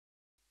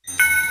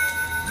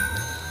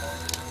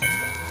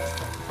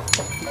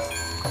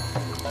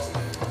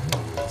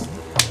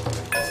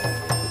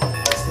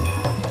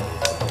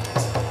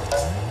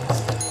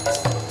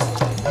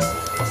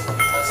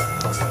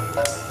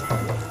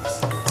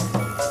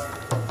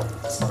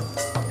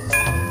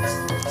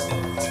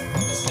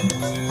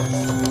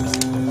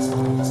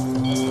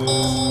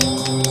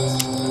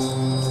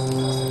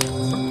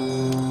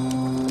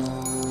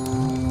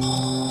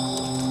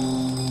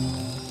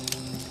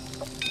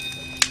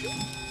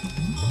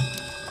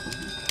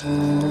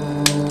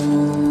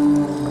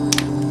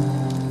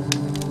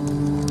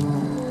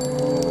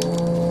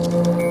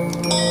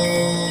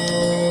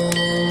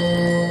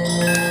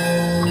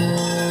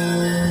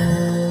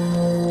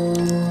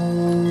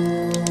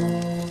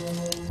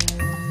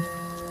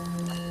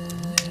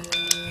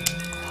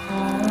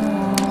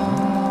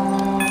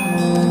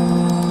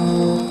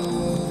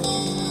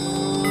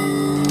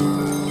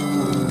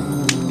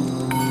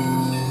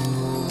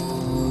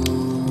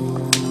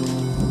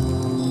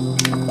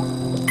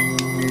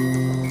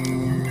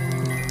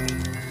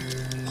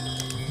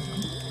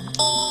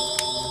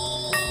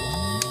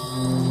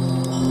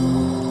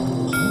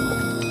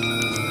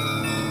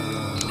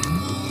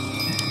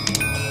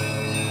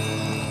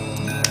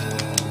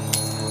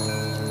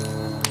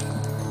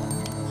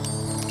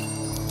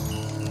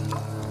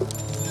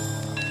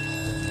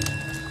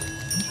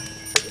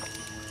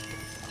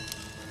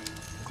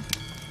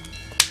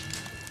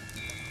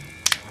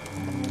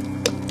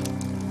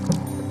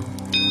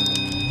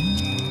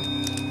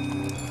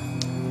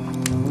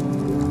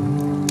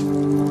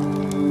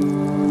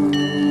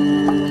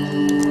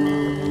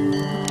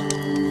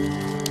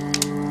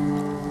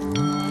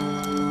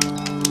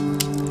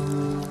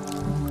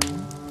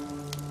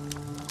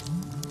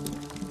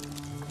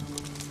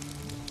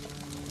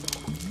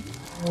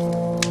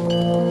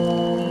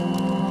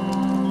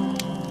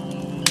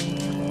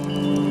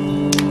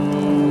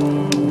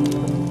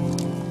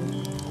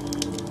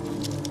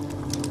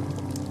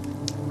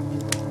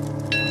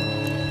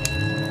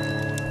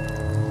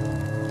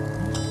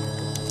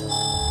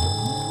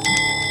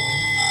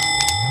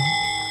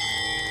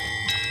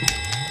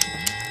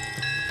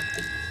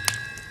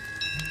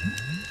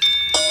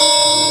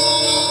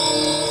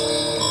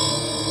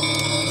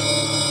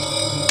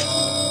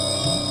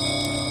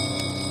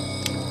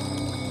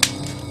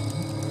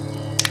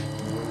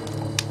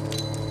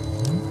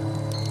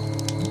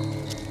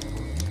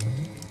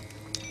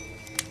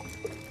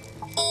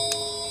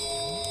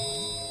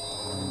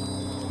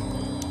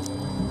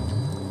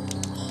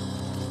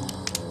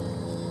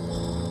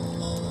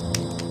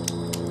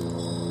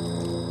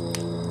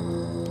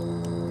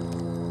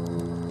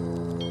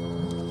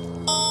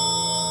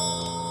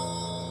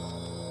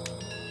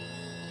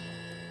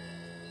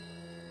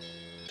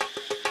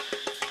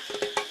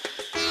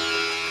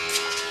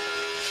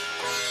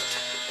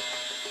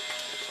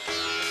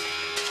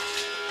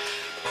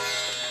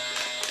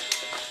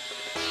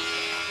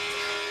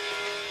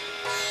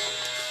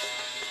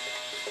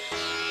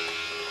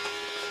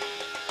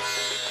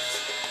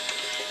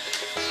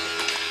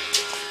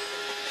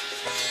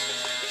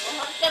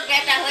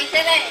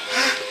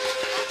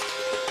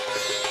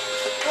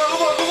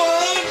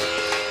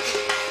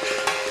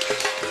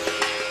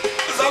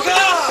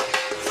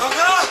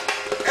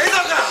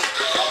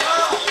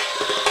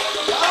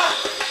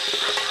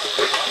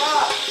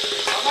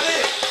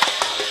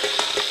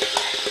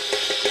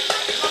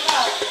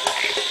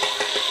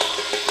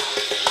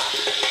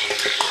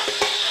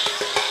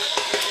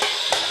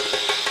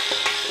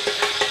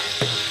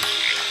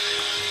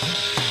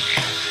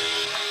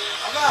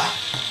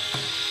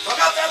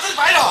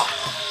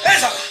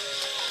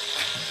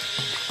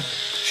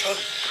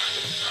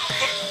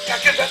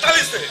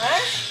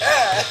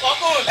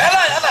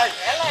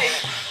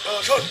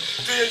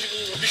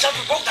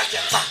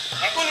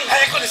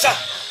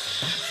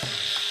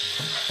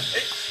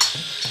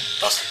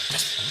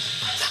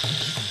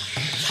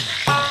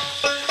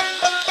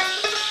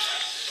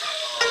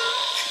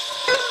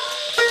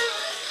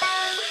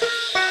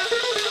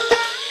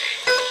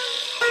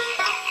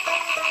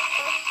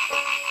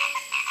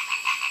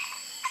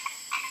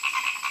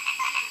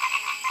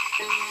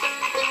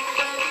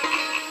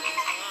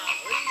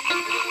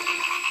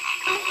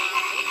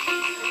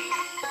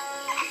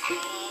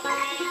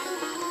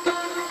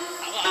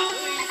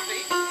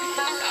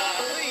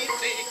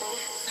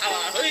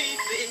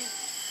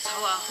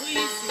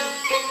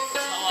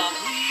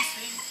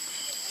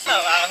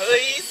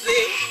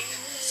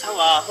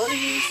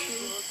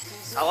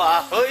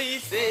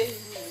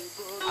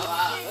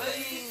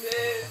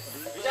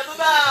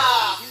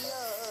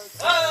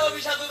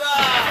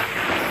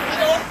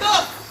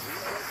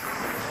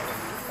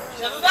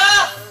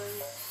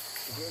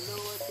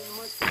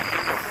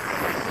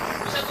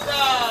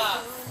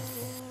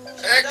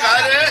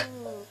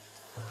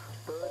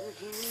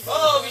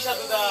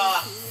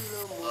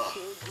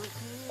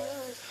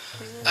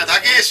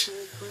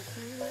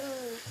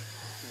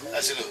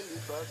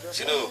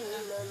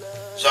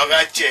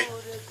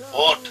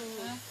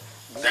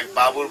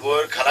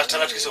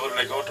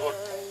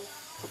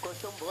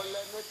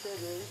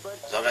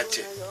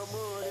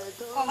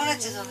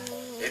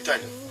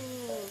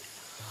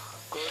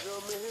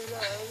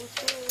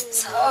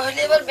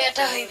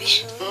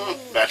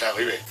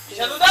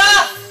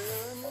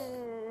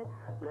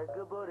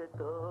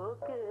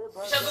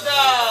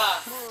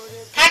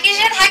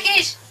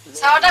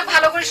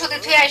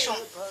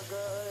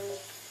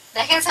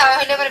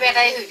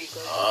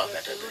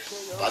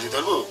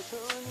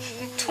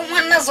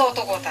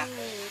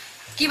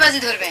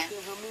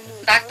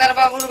Doctor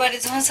বাবুর বাড়ি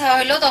যখন ছাওয়া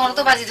হইলো তখন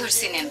তো বাজি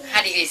ধরছিলেন,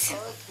 হারিয়ে গেছেন।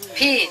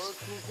 ফির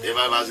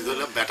এবার বাজি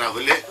ধরলাম বেটা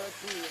হইলে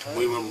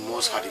মুই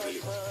মোষ হাঁটি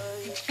ফেলিব,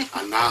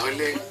 আর না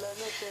হইলে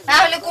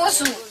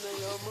কসু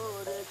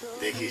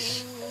দেখিস।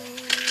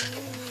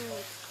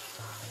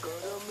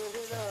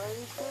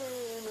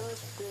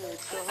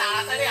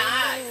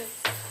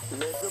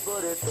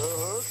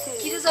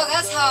 কিরে জগা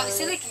ছাওয়া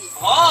হয়েছে নাকি?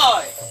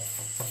 হয়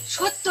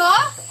সত্য?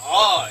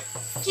 হয়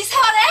কি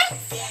ছাওয়া রে?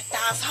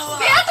 বেটা ছাওয়া।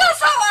 বেটা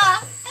ছাওয়া।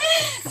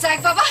 যাক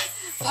বাবা,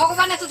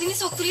 ভগবান এতদিনই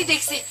চোখ তুলি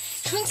দেখছে।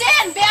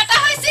 শুনছেন, বেটা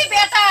হয়েছে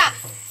বেটা।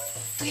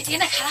 তুই এটি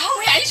না খারাপ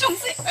হয়ে আই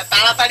শুনছে।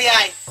 তাড়াতাড়ি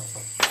আয়।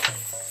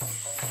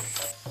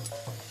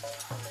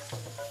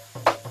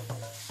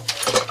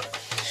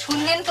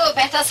 শুনলেন তো,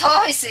 বেটা ছাওয়া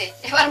হয়েছে।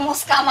 এবার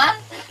মোষ কামান,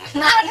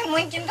 না হলে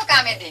মুই কিন্তু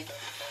কামে দে।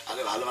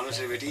 আরে ভালো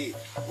মানুষের বেটি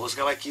মোষ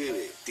খাওয়ায় কি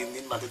হইবে, 3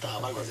 দিন বাদে তো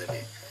আবার গজাবে।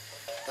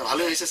 তা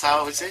ভালো হয়েছে,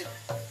 ছাওয়া হয়েছে।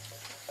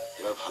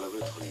 এবার ভালো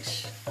করে ধরিস,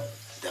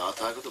 দেওয়া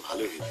থাকা তো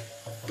ভালো হইবে,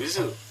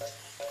 বুঝছো?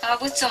 হ্যাঁ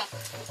বুঝছো,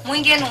 মুই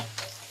গেলু।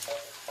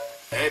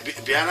 এই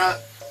বিয়ানা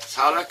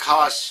ছাওয়া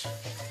খাওয়াস,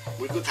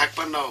 মুই কো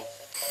থাকবার নাও।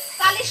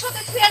 কালি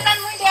সাথে তুই আর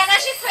মুই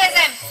ডেনাশি হয়ে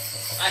যাম।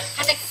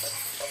 হাটে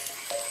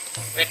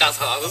বেটা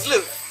ছাওয়া, বুঝলি?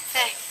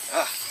 হ্যাঁ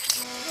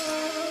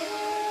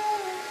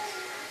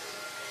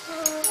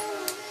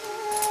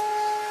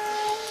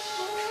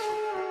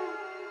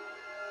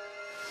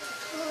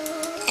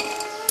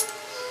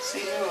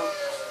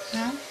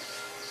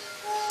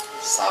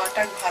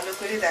ছাওয়াটা ভালো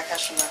করে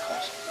দেখাশোনা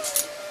কর,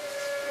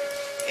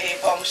 এই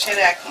বংশের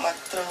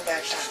একমাত্র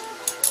বেটা।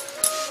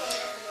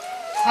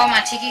 মা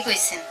ঠিকই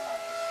কইছেন,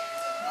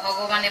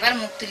 ভগবান এবার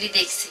মুখ তুলি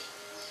দেখছে।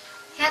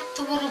 এত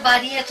বড়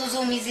বাড়ি, এত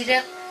জমি জিরা,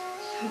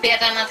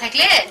 বেটা না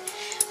থাকলে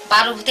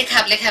 12 ভূতে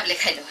খাবলে খাবলে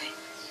খাইলো হয়।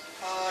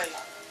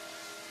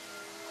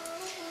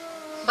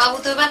 বাবু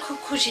তো এবার খুব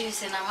খুশি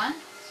হয়েছে না মা?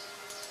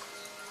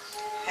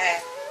 হ্যাঁ,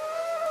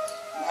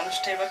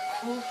 মানুষটা এবার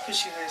খুব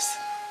খুশি হয়েছে।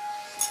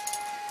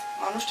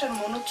 মানুষটার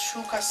মনত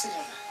সুখ আসছিল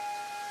না,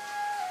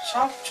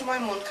 সব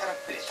সময় মন খারাপ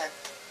করে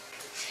থাকতো।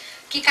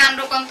 কি কাণ্ড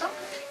কন্ত,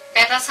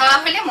 বেটা ছাওয়া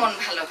হইলে মন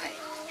ভালো হয়,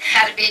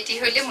 আর বেটি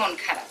হইলে মন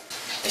খারাপ।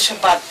 এসব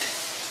বাদ দে,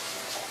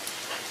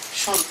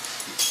 শোন,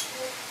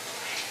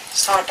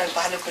 ছাওয়াটা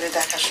ভালো করে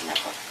দেখাশোনা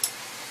কর,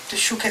 তুই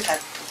সুখে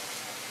থাকতো।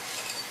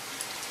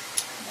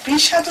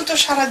 বিষাদু তো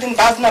সারাদিন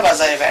বাজনা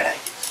বাজায়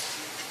বেড়ায়,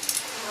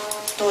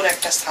 তোর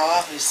একটা ছাওয়া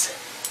হয়েছে,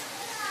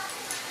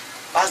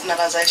 বাজনা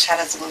বাজায়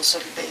সারা জীবন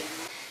চলবে।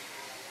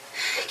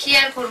 কি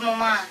আর করবো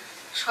মা,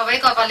 সবাই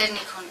কপালের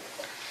নিখন।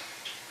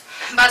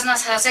 বাজনা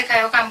ছাড়া যে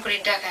কায়ও কাম করি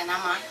ডাকায় না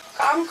মা।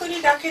 কাম করি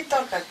ডাকির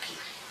দরকার কি,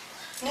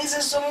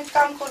 নিজের জমি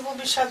কাম করবো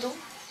বিষাদু।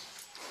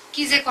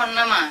 কি যে কর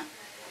না মা,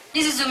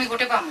 নিজের জমি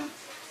গোটে পামো।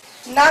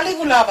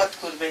 নালিগুলো আবাদ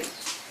করবেন,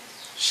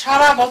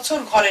 সারা বছর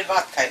ঘরের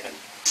ভাত খাইবেন,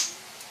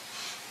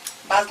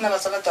 বাজনা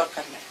বাজাবার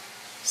দরকার নেই,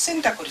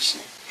 চিন্তা করিস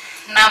না।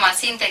 না মা,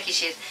 চিন্তা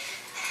কিসের,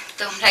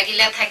 তোমরা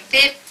গিলা থাকতে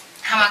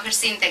আমাকে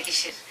চিন্তা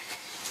কিসের।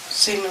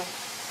 চিনু,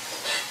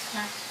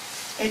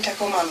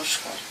 এটাকেও মানুষ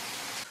কর।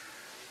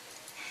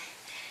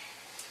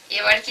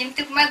 এবার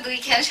কিন্তু মা 2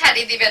 খান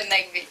শাড়ি দিবেন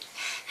লাগবে।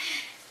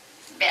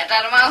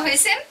 বেটার মা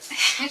হয়েছেন,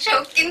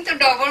 সব কিন্তু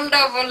ডবল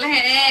ডবল।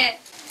 হ্যাঁ,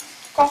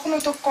 কখনো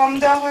তো কম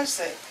দেওয়া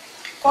হয়েছে?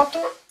 কত?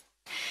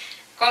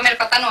 কমের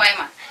কথা নয়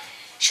মা,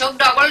 সব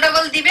ডবল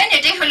ডবল দিবেন,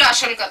 এটাই হলো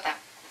আসল কথা।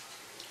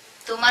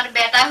 তোমার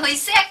বেটা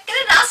হয়েছে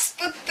একেবারে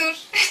রাজপুত্র,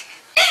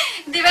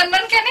 দিবেন না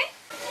কেন?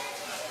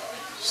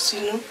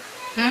 চিনু,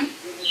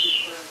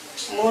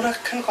 মোর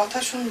একখান কথা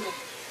শুনবো?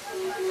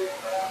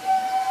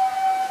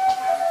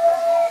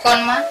 কোন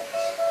মা?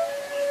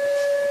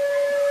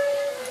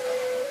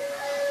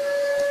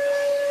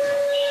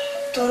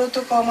 তোরও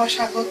তো কমা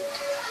স্বাগত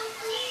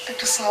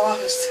একটা ছাওয়া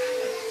হয়েছে,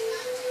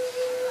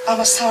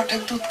 আমার ছাওয়াটা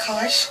দুধ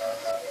খাওয়াইস।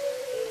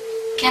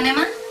 কেন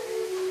মা,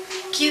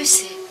 কি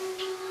হয়েছে?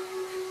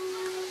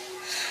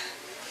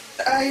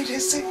 আই রে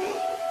চিনু,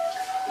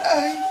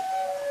 আই,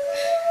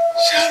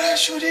 সারা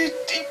শরীর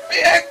টিপে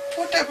এক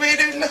ফোঁটা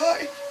বেরোলে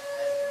হয়।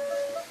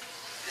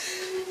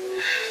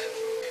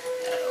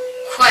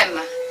 খোয়াই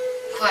মা,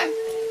 খোয়াই,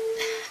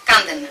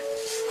 কান্দেন না,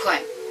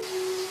 খোয়াই।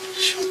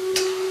 সত্য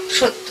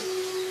সত্য,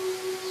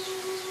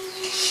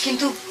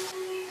 কিন্তু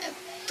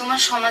তোমার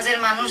সমাজের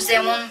মানুষ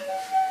যেমন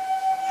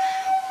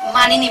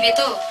মানি নিবে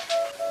তো?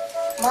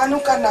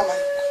 মানুক আর না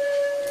মানুক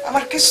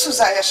আমার কিচ্ছু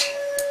যায় আসে।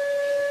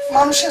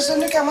 মানুষের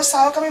জন্য কি আমার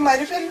ছাওয়াকে আমি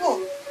মারি ফেলবো?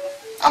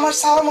 আমার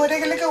ছাওয়া মরে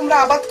গেলে কি তোমরা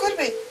আবাদ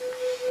করবে?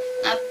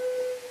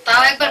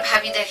 তাও একবার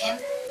ভাবি দেখেন।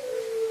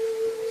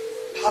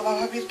 ভাবা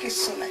ভাবির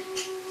কিচ্ছু নাই,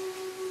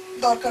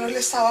 দরকার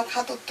হলে ছাওয়া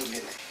খাতর তুলে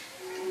নেয়।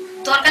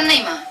 দরকার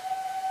নেই মা,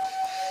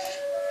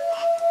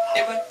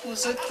 এবার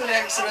পুজোর করে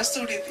একজোড়া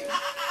চুড়ি দিন।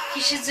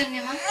 কিসের জন্য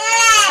মা?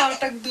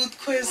 ছাওয়াটা দুধ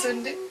খোয়ের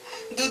জন্য,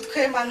 দুধ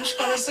খোয়ে মানুষ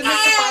করার জন্য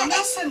একটা পাওনা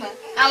আছে না?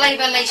 আলাই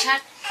বালাই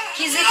শার্ট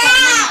কি যে কর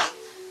না মা,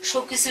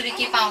 সব কিছুরই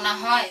কি পাওনা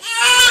হয়?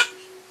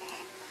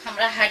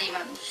 আমরা হাড়ি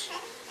মানুষ,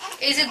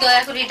 এই যে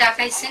দয়া করে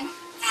ডাকাইছেন,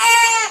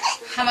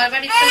 আমার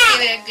বাড়িতে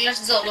কেউ 1 গ্লাস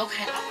জলও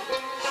খায় না,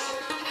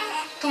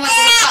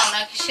 তোমাদের পাওনা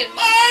কিসের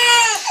মা?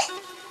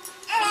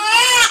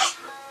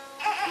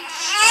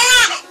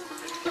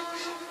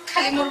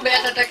 খালি মোর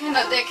বেটাটাকে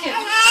না দেখেন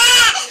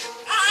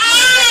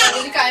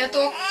যদি কায়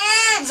তো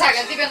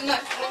জায়গা দিবেন না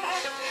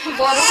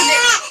বড় হলে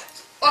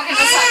ওকে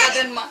না জায়গা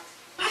দেন মা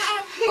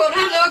বড়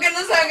হলে ওকে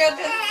না জায়গা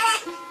দেন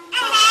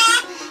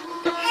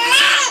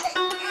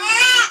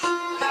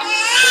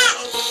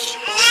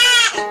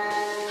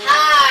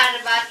হার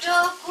বাটো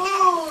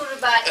কুর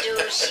বাটো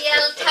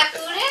শিয়াল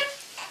ঠাকুরের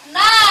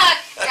নাক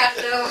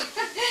কাটো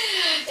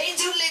এই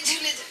ঝুলে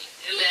ঝুলে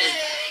ঝুলে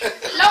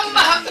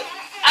লম্বা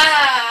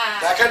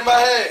দেখেন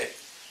ভাই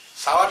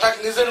সাওয়াটাক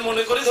নিজের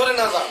মনে করি ধরে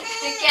না যান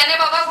কেন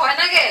বাবা ভয়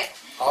লাগে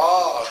ও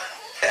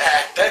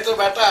একটাই তো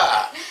বেটা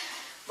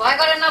ভয়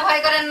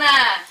করেন না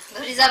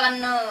ধরি যাবান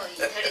নই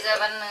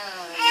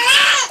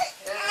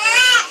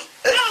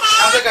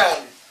কাঁদে কেন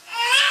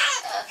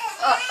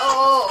ও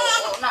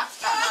না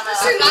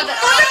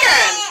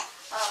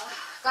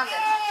কাঁদে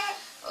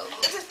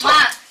মা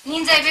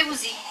নিন যাইবে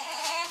বুঝি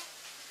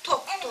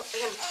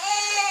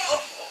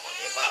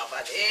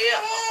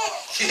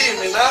কি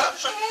মিনা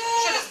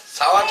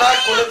সাওয়াটাক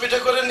কোলে পিঠে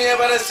করে নিয়ে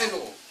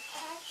বেড়াইছিনু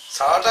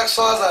সাওয়াটাক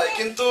শোয়া যায়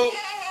কিন্তু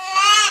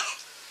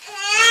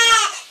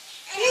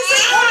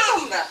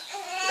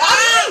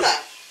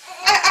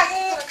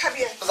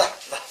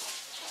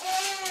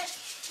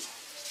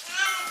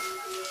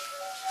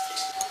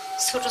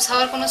ছোট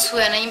ছাওয়ার কোনো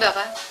ছুয়া নাই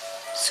বাবা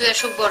ছুয়া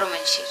সব বড়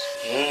মানুষের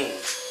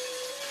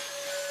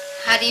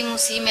হাড়ি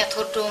মুসি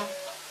মেথর ডোম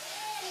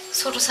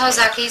ছোট ছাওয়া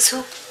যাকেই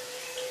ছুক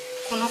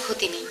কোনো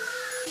ক্ষতি নেই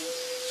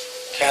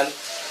কেন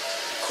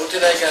ক্ষতি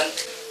নাই কেন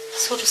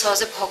ছোট ছাওয়া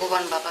যে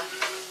ভগবান বাবা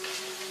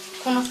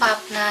কোনো পাপ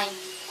নাই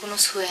কোনো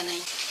ছুয়া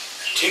নাই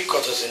ঠিক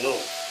কথা চিনু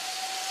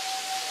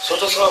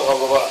ছোট ছোয়া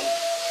ভগবান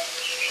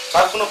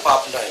তার কোনো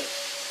পাপ নাই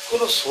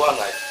কোনো ছোয়া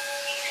নাই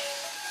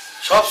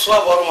সব ছোয়া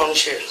বড়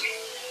মানুষের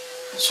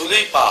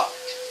চুলেই পাপ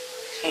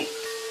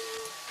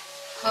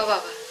হ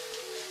বাবা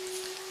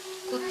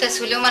কুত্তা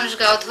ছুলেও মানুষ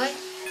গাওত হয়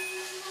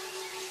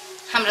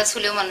আমরা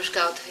ছুলেও মানুষ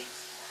গাওত হয়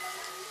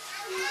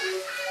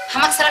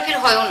হামাক ছাড়া ফির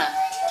হয়ও না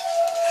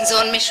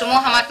জন্মের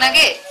সময় হামাক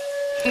নাগে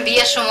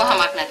বিয়ের সময়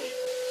হামাক নাগে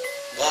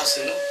বাহ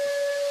সিনু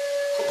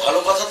খুব ভালো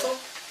কথা তো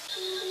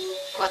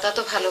কথা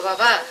তো ভালো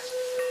বাবা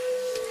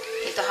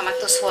এ তো হামাক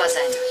তো ছোঁয়া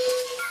যায় না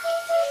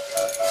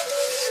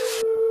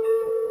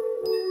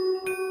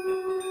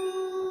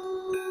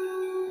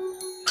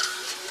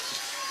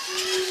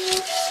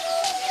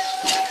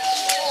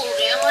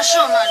ওরে আমার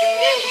সোনা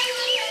রে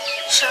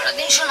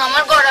সারাদিন শোনা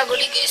আমার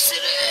গড়াগড়ি গেছে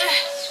রে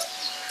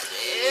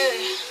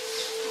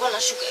গলা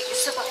শুকাই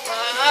গেছে বাবা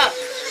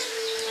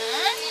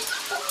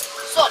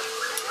চল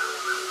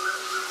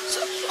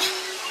চল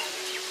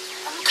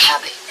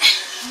খাবে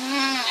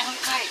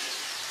খাই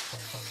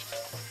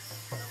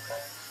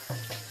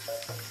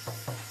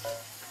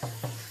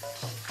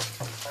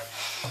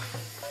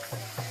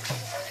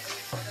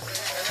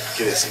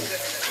কি রে সিং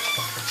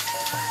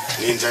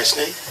নিন যাইস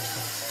নাই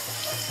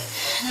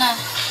না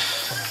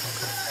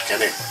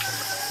কেন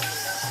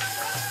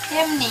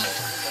এমনি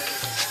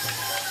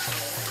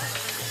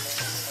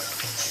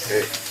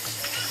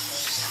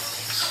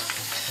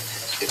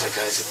এটা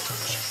খাইছে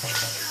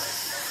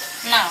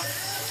না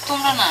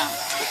তোমরা না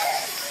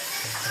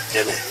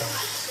কেন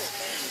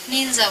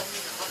নিন যাও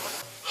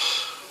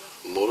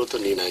মোরও তো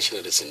নিন আইসে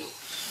না রে সিনু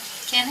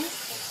কেন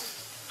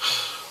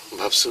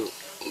ভাবছু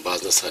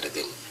বাজনা ছাড়ে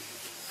দিন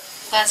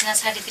বাজনা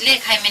ছাড়ি দিলে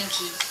খাইমেন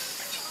কি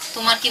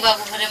তোমার কি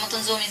বাবু ঘরের মতন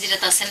জমি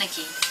জিরাত আছে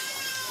নাকি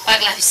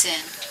পাগলা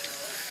হইছেন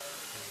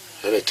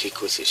হ্যাঁ ঠিক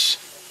কইছিস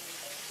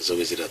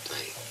জমি জিরাত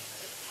নাই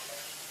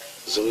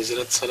জমি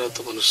জিরাত ছাড়া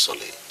তো মানুষ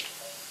চলে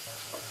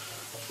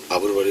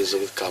বাবুর বাড়ির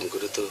জমির কাম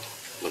করে তো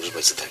মানুষ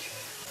বেঁচে থাকে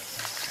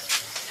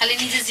খালি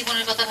নিজের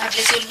জীবনের কথা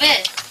ভাবলে চলবে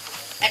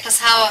একটা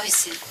ছাওয়া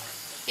হয়েছে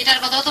এটার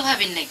কথাও তো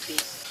ভাবেন নাকি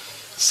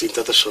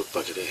চিন্তা তো শোক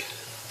পাখি রে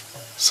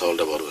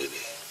চাউলটা বড়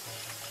হইবে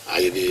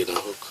আগে বিয়ে না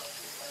হোক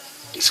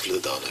স্কুলে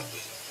দেওয়া লাগবে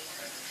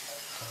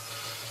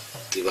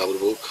তুই বাবুর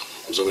বুক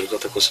জমির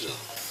কথা কছিল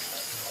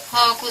হ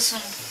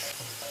কুসুন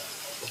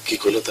কি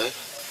করলো তাই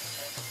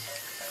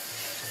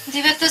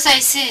দিবে তো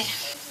চাইছে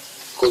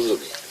কোন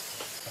জমি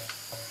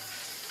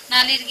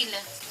নালির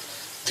গিলা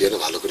তুই এনে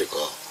ভালো করে ক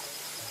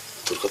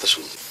তোর কথা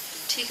শুন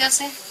ঠিক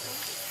আছে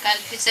কাল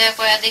ফিরে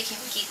কয়া দেখি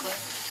কি কয়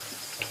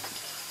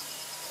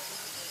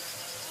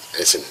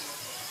এসেন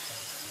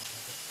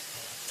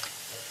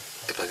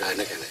এবার গায়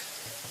না কেন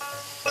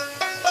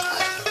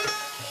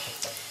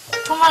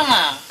তোমার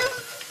না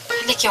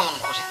খালি কেমন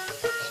করে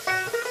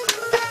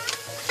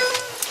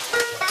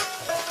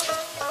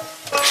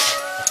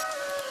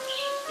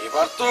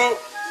এবার তো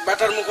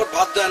বেটার মুখত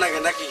ভাত দেয় নাকি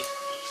নাকি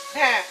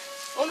হ্যাঁ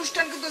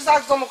অনুষ্ঠান কিন্তু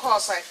জাকজমক হওয়া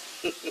চাই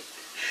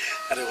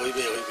আরে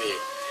হইবে হইবে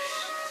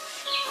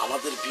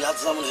আমাদের বিয়া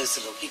যেমন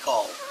হয়েছিল কি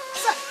কও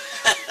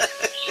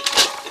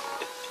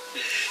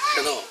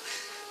কেন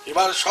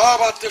এবার সব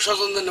আত্মীয়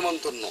স্বজনদের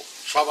নিমন্ত্রণ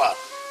সবার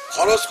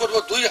খরচ করবো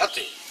 2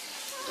 হাতে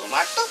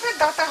তোমার তো ফের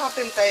দাতা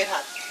হাতেন তাই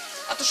হাত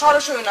এত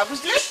সরস হইও না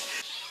বুঝলে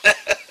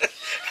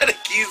আরে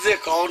কি যে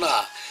কও না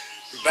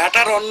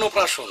বেটার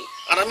অন্নপ্রাশন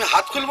আর আমি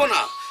হাত খুলবো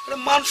না আরে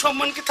মান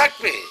সম্মান কি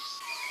থাকবে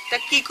তা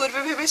কি করবে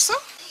ভেবেছো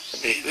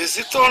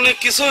ভেবেছি তো অনেক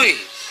কিছুই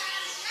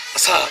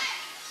আচ্ছা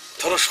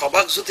ধরো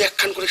সবাক যদি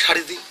একখান করে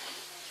শাড়ি দিই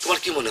তোমার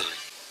কি মনে হয়?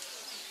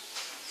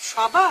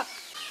 সবাক?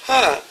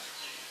 হ্যাঁ।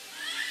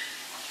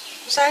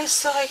 যা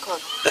ইচ্ছা হয় কর।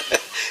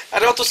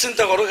 আরে অত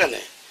চিন্তা করো কেন?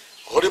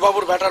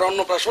 হরিবাবুর বেটার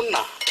অন্নপ্রাশন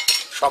না,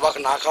 সবাক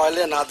না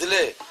খাওয়াইলে না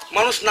দিলে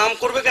মানুষ নাম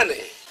করবে কেন?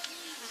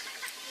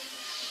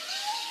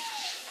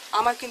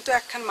 আমার কিন্তু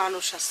একখান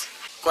মানুষ আছে।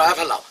 কয়া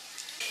ফেলাও।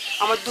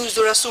 আমার 2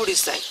 জোড়া চুড়ি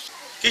চাই।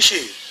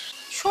 কিসি?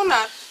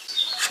 সোনার।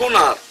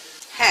 সোনার?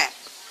 হ্যাঁ,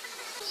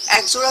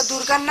 1 জোড়া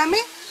দুর্গার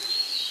নামে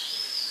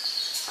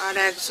আর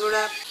 1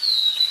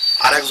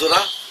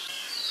 জোড়া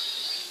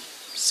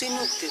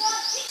সিনুক দেব।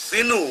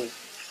 সিনু?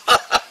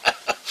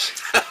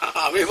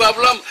 আমি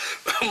ভাবলাম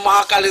মা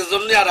কালীর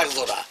জন্য আর 1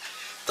 জোড়া।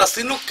 তা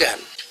সিনুক কেন?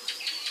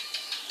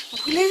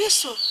 ভুলে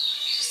গেছো?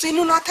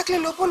 সিনু না থাকলে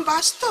লোপন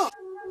বাঁচতো?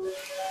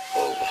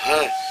 ও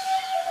হ্যাঁ,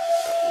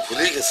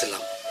 ভুলে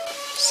গেছিলাম।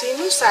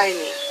 সিনু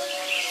চাইনি,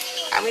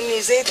 আমি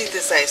নিজেই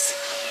দিতে চাইছি।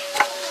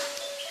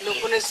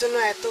 লোপনের জন্য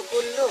এত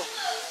করলো।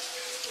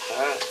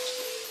 হ্যাঁ।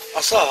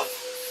 আচ্ছা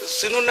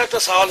সিনুর না একটা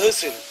সওয়াল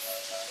হয়েছিল?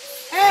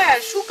 হ্যাঁ,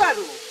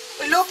 সুকারু।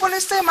 ওই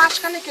লোপনের চেয়ে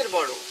মাসখানেকের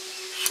বড়।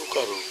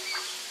 সুকারু?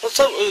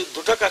 আচ্ছা ওই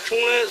দুটা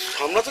একসঙ্গে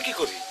সামলাতে কি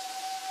করি?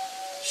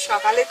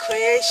 সকালে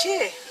খেয়ে এসে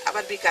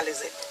আবার বিকালে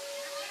যাই।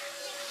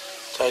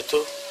 তাই তো,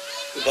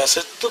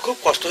 ব্যাসের তো খুব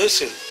কষ্ট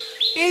হয়েছিল।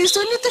 এই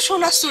জন্য তো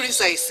সোনার চুড়ি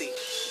চাইছি।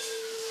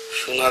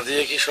 সোনা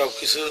দিয়ে কি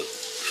সবকিছু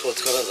শোধ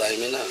করা যায়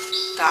না?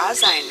 তা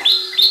যায় না,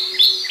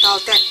 তাও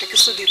তো একটা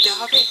কিছু দিতে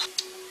হবে।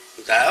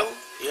 দাও,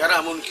 ইয়ার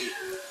এমন কি,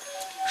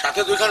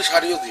 সাথে 2খান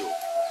শাড়িও দিও।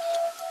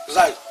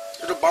 যাই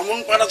একটু বামুন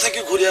পাড়া থেকে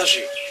ঘুরে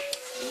আসি,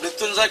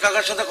 মৃত্যুঞ্জয়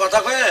কাকার সাথে কথা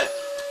কয়ে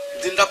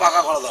দিনটা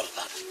পাকা করা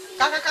দরকার।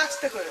 কাকা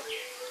কাছতে করো।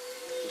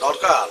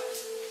 দরকার?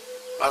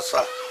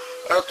 আচ্ছা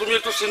তুমি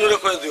একটু সিনুরে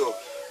কয়ে দিও,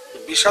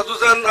 বিষাদু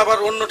যেন আবার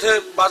অন্যঠে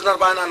বাজনার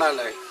বায়না না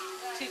নেয়।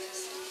 ঠিক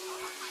আছে।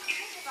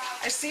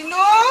 আর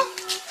সিনু,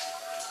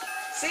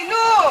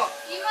 সিনু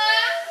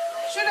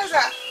শুনে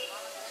যা।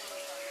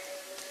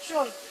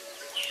 শোন,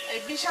 এই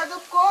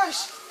বিষাদক কোষ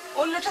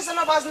অন্যটা যেন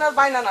বাজনার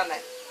বায়না না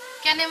নেয়।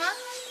 কেন মা?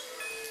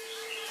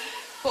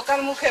 খোকার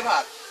মুখে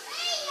ভাত।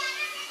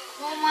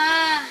 ও মা,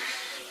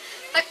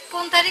 তা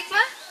কোন তারিখ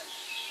মা?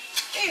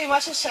 এই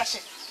মাসের শেষে।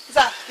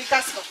 যা তুই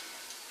কাজ কর।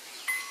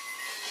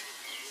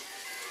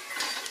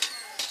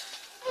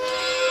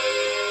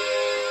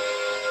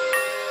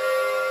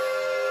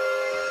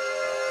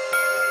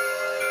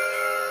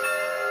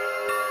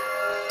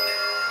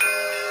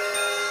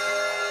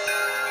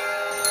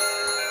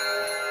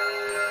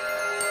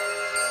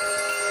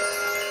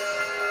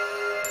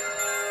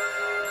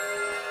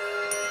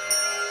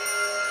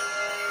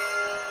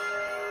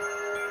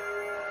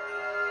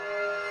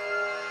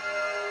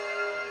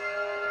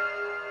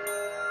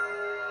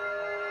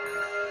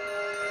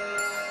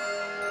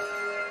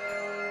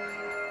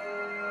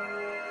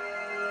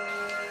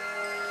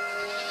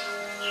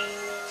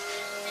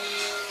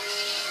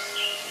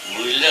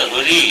 বুঝলে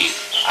হরি,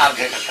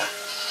 আগে কাকা।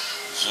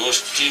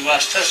 জ্যৈষ্ঠী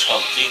মাসটা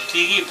সব দিক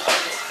থেকেই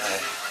ভালো।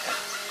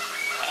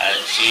 আর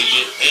সেই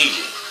যে এই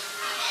যে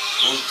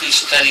 29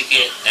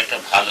 তারিখে একটা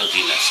ভালো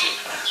দিন আছে।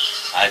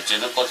 আর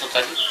যেন কত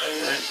তারিখ?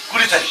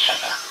 20 তারিখ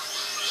কাকা।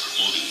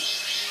 20?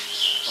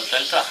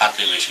 তাহলে তো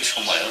হাতে বেশি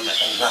সময়ও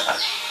নেই,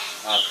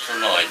 মাত্র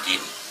 9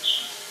 দিন।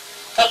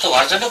 তা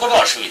তোমার জন্য কোনো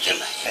অসুবিধা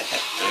নাই,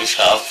 তুমি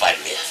সব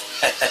পারবে।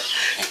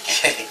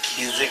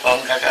 কি যে কম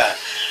কাকা,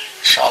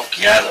 সব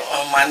কি আর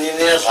মানিয়ে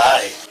নিয়ে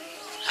যায়?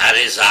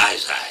 আরে যায়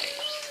যায়,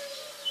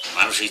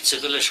 মানুষ ইচ্ছে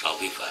করলে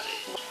সবই পারে।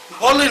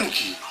 বলেন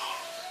কি?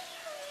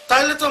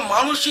 তাইলে তো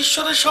মানুষ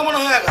ঈশ্বরের সমান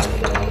হয়ে গেছে।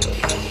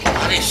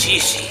 আরে সি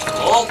সি,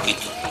 ও কি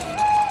তুমি?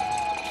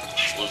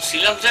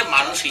 বলছিলাম যে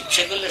মানুষ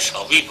ইচ্ছে করলে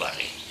সবই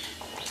পারে,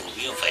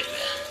 তুমিও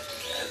পারবে।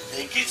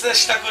 দেখি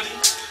চেষ্টা করি।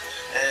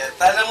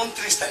 তাহলে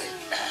 29 তারিখ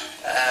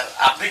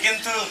আপনি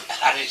কিন্তু।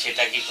 আরে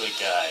সেটা কি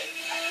কইতে হয়,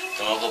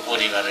 তোমাকে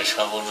পরিবারের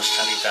সব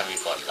অনুষ্ঠানই তো আমি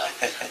করলাম,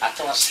 আর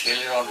তোমার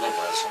ছেলের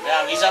অন্নপ্রাশনে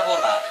আমি যাব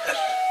না,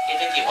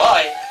 এটা কি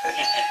হয়?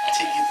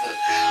 ঠিকই তো।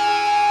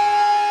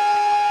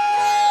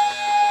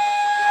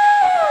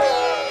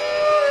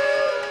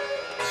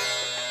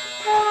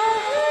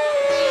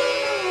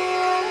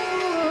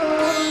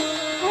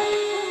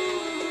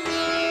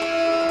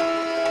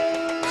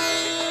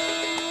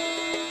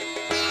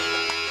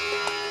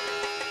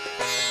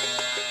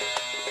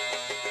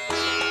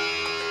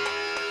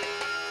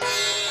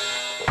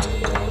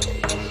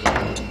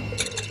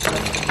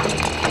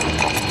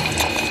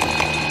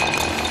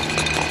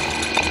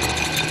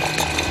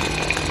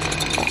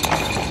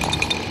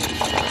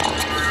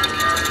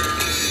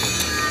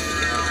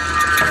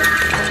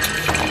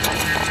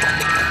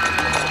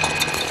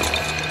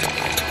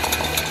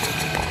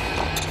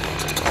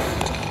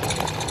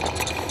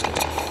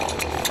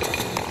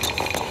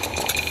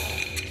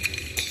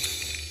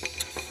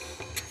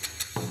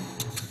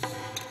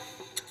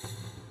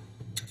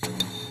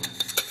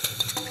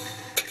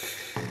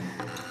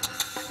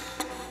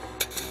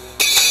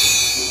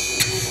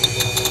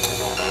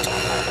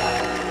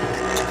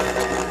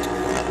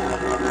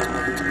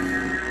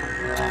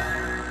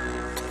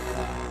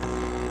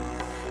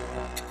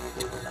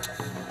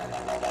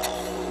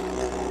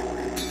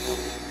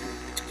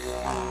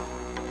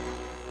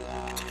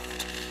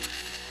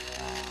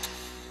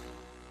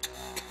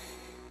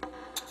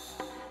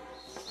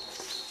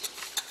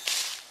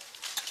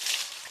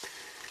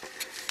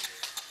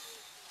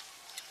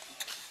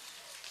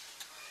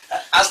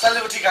 আজ তাহলে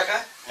উঠি কাকা।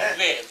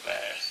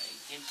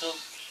 কিন্তু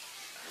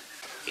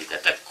এটা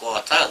একটা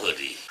কথা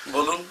হরি,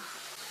 বলুন।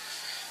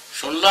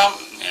 শুনলাম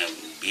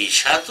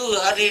বিষাদু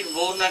হারির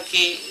বউ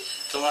নাকি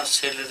তোমার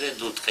ছেলেরে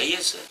দুধ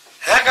খাইয়েছে।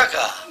 হ্যাঁ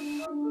কাকা।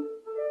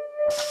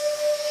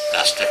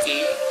 কাজটা কি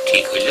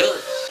ঠিক হইল?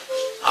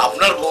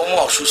 আপনার বৌমা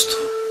অসুস্থ,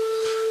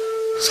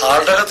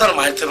 সারাটাকে তো আর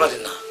মারতে পারি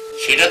না।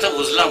 সেটা তো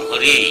বুঝলাম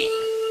হরি,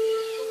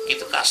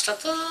 কিন্তু কাজটা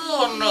তো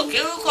অন্য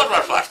কেউ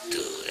করবার পারত,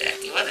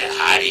 একেবারে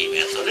হাড়ি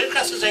মেথরের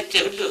কাছে যাইতে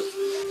হইল।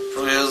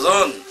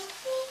 প্রয়োজন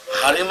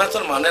হাড়ি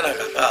মেথর মানে না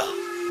কাকা।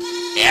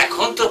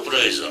 এখন তো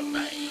প্রয়োজন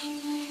নাই,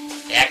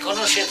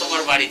 এখনো সে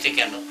তোমার বাড়িতে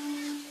কেন?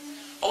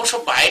 অবশ্য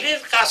বাইরের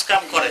কাজ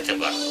কাম করাতে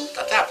পারো,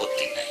 তাতে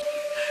আপত্তি নাই।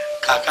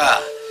 কাকা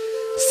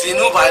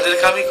সিনু বাইরের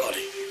কামই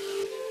করে।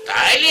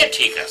 তাইলে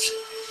ঠিক আছে।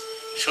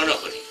 শোনো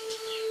করি,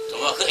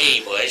 তোমাকে এই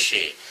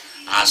বয়সে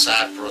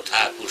আচার প্রথা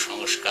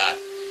কুসংস্কার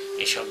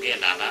এসব নিয়ে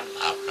নানান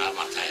ভাবনা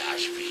মাথায়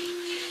আসবে,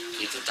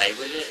 কিন্তু তাই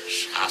বলে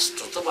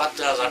স্বাস্থ্য তো বাদ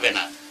দেওয়া যাবে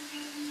না,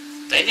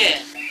 তাই না?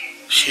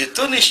 সে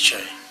তো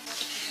নিশ্চয়।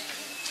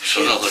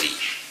 শোনো হরি,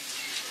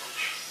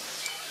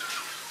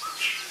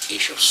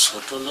 এইসব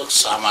ছোট লোক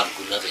সামার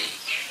গুলারে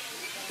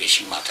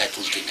বেশি মাথায়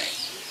তুলতে নাই,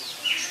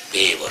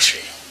 পেয়ে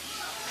বসে।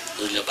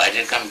 বুঝলে,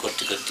 বাইরের কাম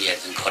করতে করতে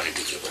একদিন ঘরে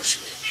ঢুকে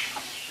বসবে।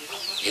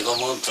 এগো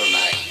মন্ত্র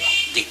নাই,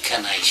 দীক্ষা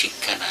নাই,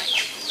 শিক্ষা নাই,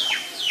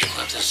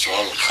 এখানে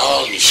জল খাওয়া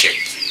নিষেধ,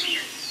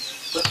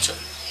 বুঝছো?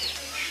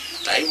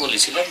 তাই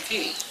বলেছিলাম কি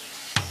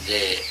যে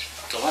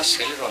তোমার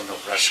ছেলের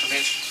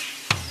অন্নপ্রাশনের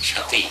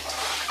সাথেই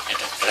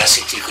একটা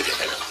প্রায়শ্চিত্তি করে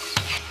ফেলো।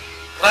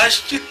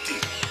 প্রায়শ্চিত্তি?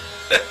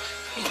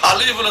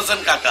 ভালোই বলেছেন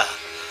কাকা।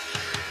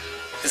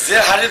 যে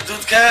হাড়ির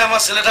দুধ খায়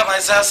আমার ছেলেটা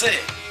পয়সা আছে,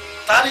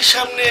 তারই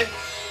সামনে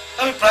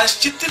আমি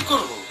প্রায়শ্চিত্তির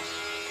করবো?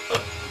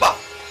 বাহ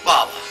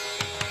বাবা,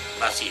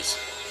 বাঁচিয়েছে,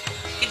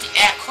 কিন্তু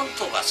এখন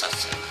তো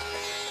বাঁচাচ্ছে না।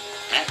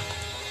 হ্যাঁ,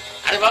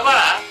 আরে বাবা,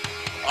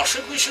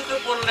 অসুখ বিসুখে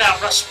পড়লে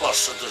আমরা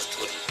স্পর্শ দোষ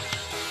ধরি,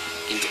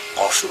 কিন্তু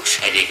অসুখ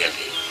সেরে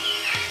গেলে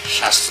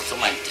স্বাস্থ্য তো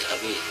মানতে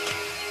হবে।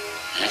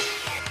 হ্যাঁ,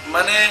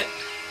 মানে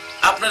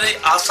আপনার এই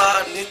আচার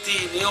নীতি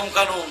নিয়ম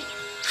কানুন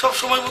সব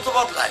সময় মতো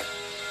বদলায়?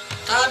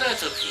 তা নয়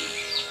তো কি।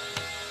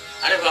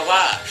 আরে বাবা,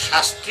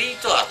 শাস্ত্রেই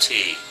তো আছে,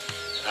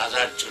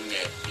 রাজার জন্য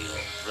এক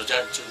নিয়ম,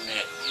 প্রজার জন্য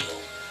এক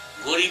নিয়ম,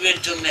 গরিবের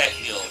জন্য এক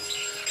নিয়ম,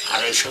 আর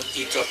ওইসব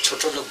ইতর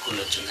ছোট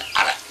লোকগুলোর জন্য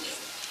আর এক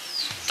নিয়ম।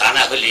 তা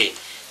না হলে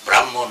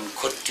ব্রাহ্মণ,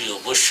 ক্ষত্রিয়,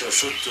 বৈশ্য,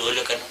 শূদ্র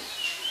হলো কেন?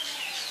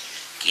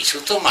 কিছু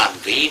তো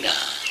মানবেই না,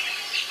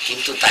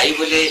 কিন্তু তাই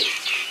বলে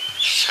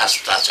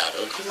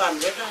শাস্ত্রাচারও কি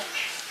মানবে না?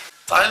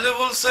 তাইলে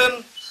বলছেন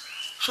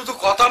শুধু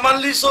কথা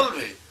মানলেই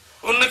চলবে,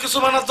 অন্য কিছু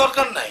মানার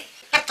দরকার নাই?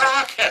 তা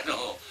কেন,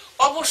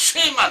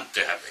 অবশ্যই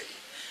মানতে হবে।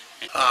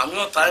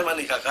 আমিও তাই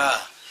মানি কাকা।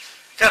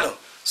 কেন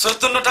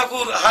চৈতন্য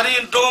ঠাকুর হাড়ি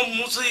ডোম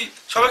মুসি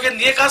সবাইকে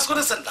নিয়ে কাজ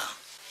করেছেন না?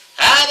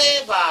 আরে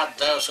বাদ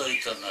দাও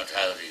চৈতন্য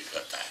ঠাকুরের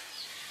কথা।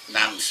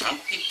 নাম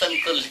সংকীর্তন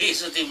করলেই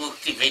যদি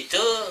মুক্তি পেত,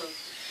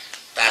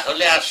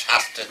 তাহলে আর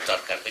শাস্ত্রের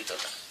দরকার হইত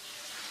না।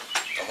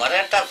 তোমার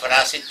একটা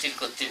প্রায়শ্চিত্তির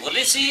করতে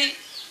বলেছি,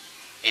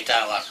 এটা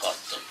আমার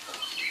কর্তব্য,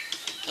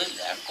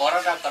 বুঝলে? আর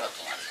করাটা করো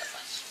তোমার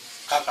ব্যাপার।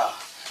 কাকা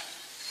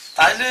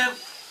তাইলে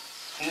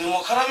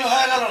নিমখারামি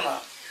হয়ে গেল না?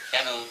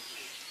 কেন?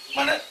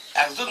 মানে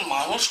একজন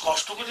মানুষ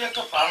কষ্ট করে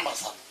একটা প্রাণ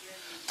বাঁচান,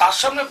 তার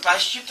সামনে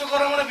প্রায়শ্চিত্ত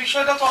করা মানে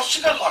বিষয়টা তো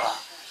অস্বীকার করা।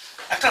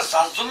 একটা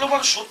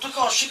জাজ্জল্যমান সত্যকে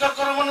অস্বীকার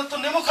করা মানে তো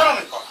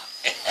নিমখারামি করা।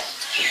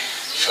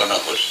 শোনো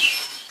করি,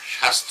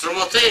 শাস্ত্র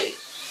মতে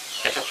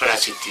একটা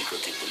প্রায়শ্চিত্তির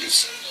করতে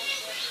বলেছি,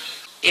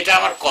 এটা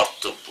আমার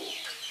কর্তব্য,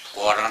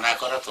 করা না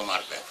করা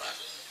তোমার ব্যাপার।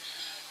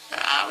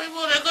 আমি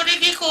মনে করি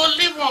কি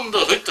করলে বন্ধ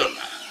হইতো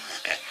না।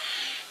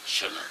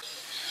 শোনো,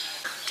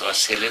 তোমার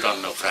ছেলের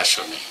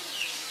অন্নপ্রাশনে,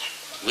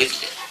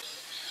 বুঝলে,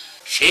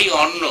 সেই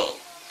অন্ন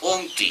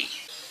পংক্তি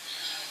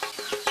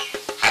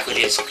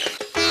ঠাকুরিয়েছে কেন?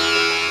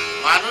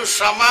 মানুষ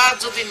সমাজ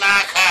যদি না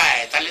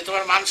খায়, তাহলে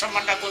তোমার মান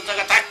সম্মানটা কোন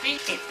জায়গায় থাকবি?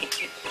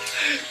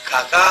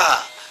 কাকা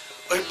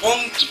ওই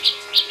পঙ্ক্তি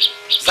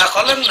যা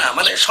করলেন না,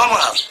 মানে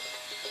সমাজ,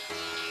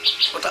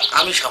 ওটা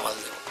আমি সামাল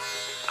দেব,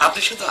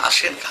 আপনি শুধু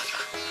আসেন কাকা।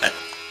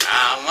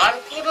 আমার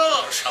কোনো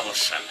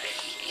সমস্যা নেই।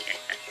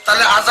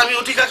 তাহলে আজ আমি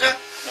উঠি কাকা।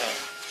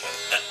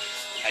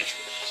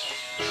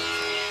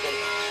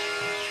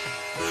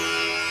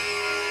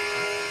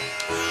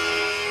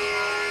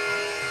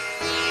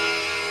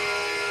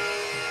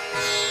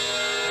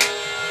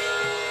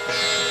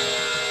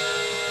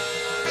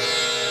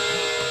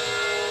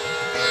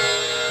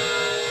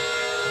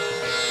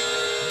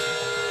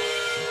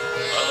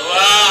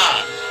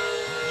 ভগবান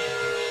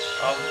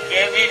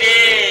অজ্ঞানীরে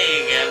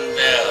জ্ঞান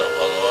দেও,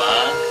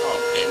 ভগবান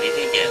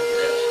অজ্ঞানীরে জ্ঞান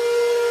দেও,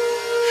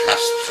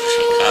 শাস্ত্র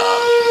শিক্ষা।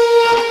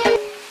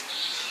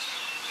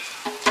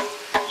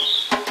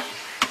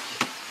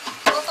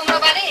 তোমরা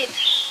বাড়ির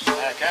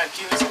হ্যাঁ,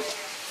 কি হয়েছে?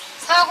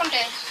 ছাওয়া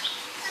কোনটে?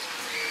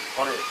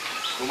 পরে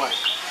ঘুমায়।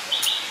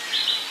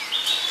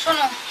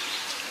 শোনো,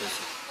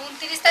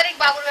 29 তারিখ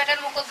বাবুর বেটার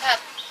মুখত ভাত,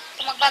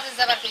 তোমাকে বাজার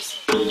যাবার কইছি।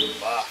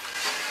 বাহ,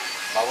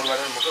 বাবুর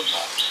বাড়ির মুখে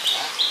ভাত,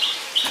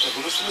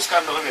 হুলুস টুলুস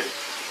কাণ্ড হবে।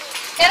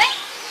 কেন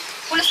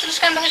পুলিশ তুলিশ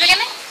কাণ্ড হবে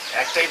কেন?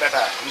 একটাই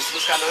বেটা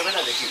মিসমিস কাণ্ড হবে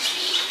না দেখিস।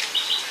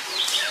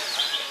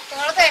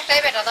 তোমরা তো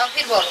একটাই বেটা, দাও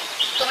ফির বলো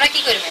তোমরা কি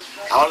করবে?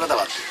 আমার কথা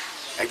বাদ দে,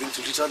 একদিন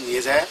ছুটি চল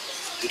নিয়ে যায়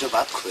দুটো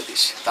ভাত খুঁড়ে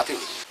দিস, তাতে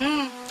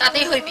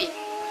তাতেই হইবি।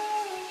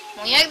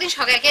 মুই একদিন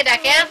সকালকে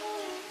ডাকে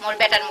মোর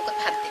বেটার মুখে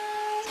ভাত দে।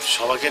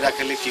 সবাইকে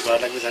ডাকলে কি করা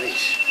লাগবে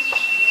জানিস?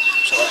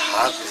 সবার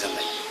হাত ভেজাল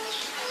লাগবে,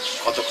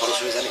 কত খরচ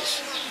হয়ে জানিস?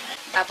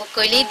 বাবু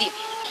কইলেই দিব।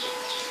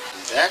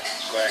 দেখ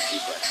কয়া কি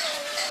কয়।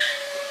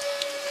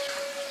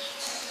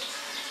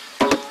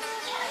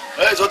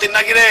 এই যতীন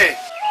নাকি রে?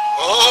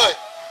 ওই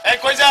এই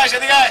কই যা,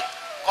 সেদিকে আয়,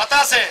 কথা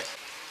আছে।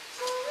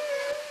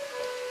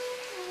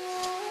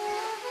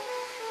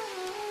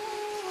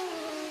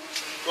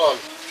 বল।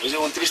 ওই যে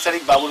 29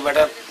 তারিখ বাবুর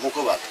বেটার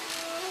মুখবাদ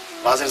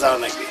বাসের যাওয়া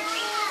নাকি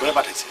করে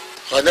পাঠিয়েছে।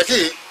 হয় নাকি?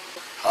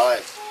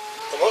 হয়।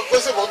 তোমার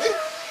কইছে বৌদি?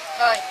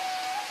 হয়।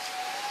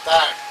 তা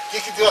কি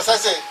কি দিবস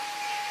আছে?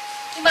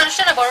 তুই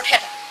মানুষটা না বড়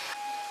ঠেটা,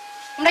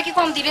 তোমরা কি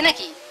কম দিবে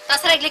নাকি?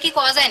 তাছাড়া এগুলো কি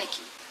করা যায়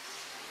নাকি?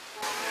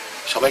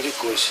 সবাইকে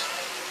কইস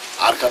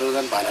আর কারোর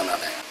গান বায়না না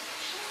নেয়।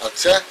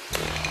 আচ্ছা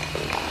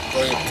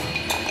ওই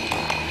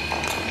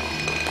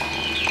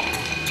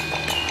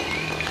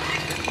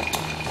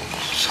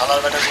শালার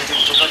বেটা যেদিন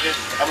তোকে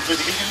এমন করে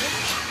দিকে কিনবে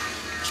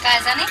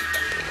কায় জানে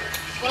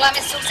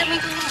গোলামের চোখে মুই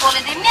কোনদিন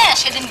বলে দিন না,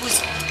 সেদিন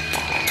বুঝবো।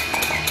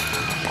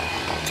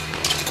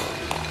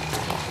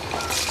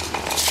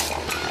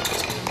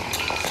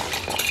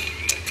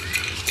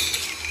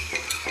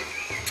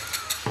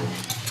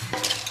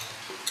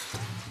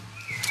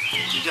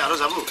 তুই কি আরো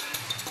যাবো?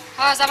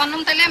 হ্যাঁ যাবার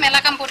নাম তাইলে মেলা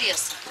কাম পড়ি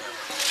আছে।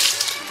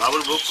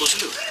 বাবুর বউ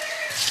করছিল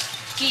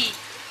কি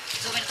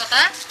জমির কথা?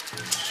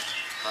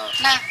 হ্যাঁ।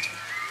 না,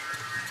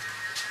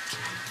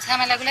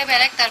 ঝামেলাগুলো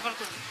বেড়াক তারপর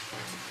করবি।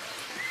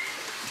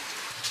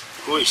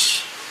 কইস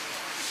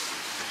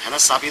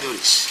হ্যাঁ চাপি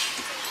ধরিস,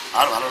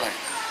 আর ভালো লাগে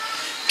না।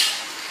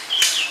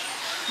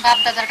 বাপ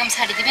দাদার কাম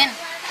ছাড়ি দিবেন?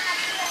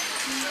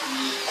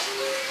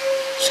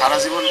 সারা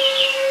জীবন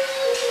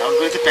এমন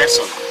করে পেট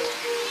চলে,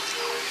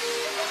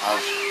 আর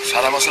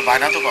সারা বছর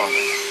বায়না তো পাওয়া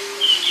যায়।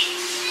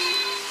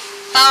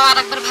 তাও আর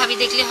একবার ভাবি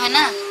দেখলে হয়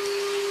না?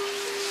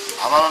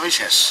 ভাবা ভাবি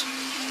শেষ।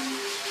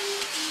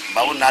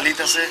 বাবুর নালিত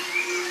আছে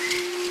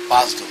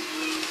 5 জন,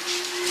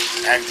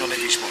 একজনে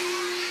 20 মণ,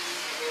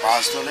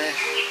 5 জনে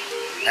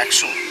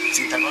 100।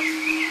 চিন্তা কর।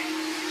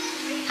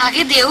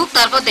 আগে দেউক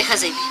তারপর দেখা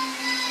যাবে।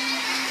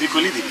 তুই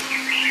কলি দিবি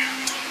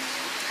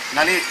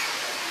নালি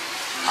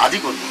আদি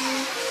করবো,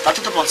 তাতে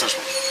তো 50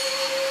 মণ।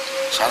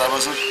 সারা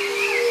বছর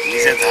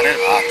নিজের ধানের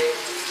ভাত,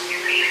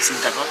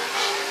 চিন্তা কর।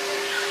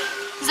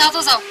 যাও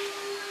তো যাও,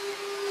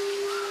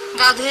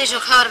 গা ধুয়ে এসো,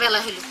 খাওয়ার বেলা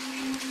হইল।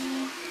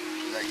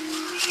 যাই।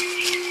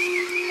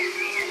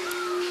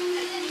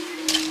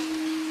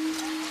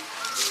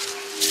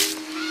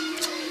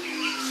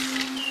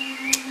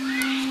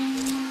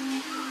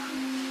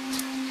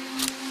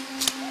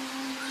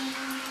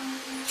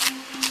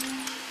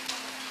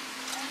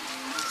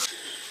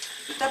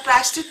 তা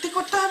প্রায়শ্চিত্তি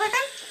করতে হবে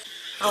কেন?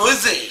 ওই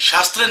যে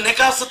শাস্ত্রের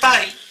নেকা আছে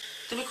তাই।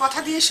 তুমি কথা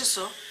দিয়ে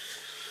এসেছো।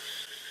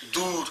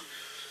 দূর,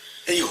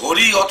 এই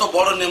হরি অত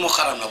বড় নেমো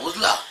খারাপ না,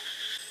 বুঝলা?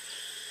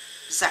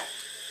 যাক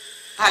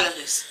ভালো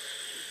হয়েছে।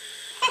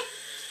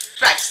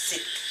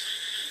 প্রায়শ্চিত্ত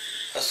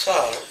আচ্ছা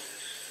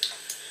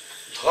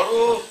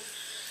ধরো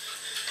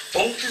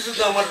পঙ্ক্তি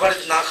যদি আমার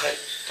বাড়িতে না খায়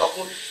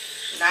তখন?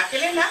 না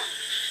খেলে না।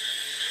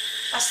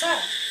 আচ্ছা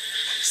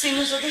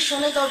সিনু যদি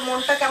শোনে তোর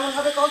মনটা কেমন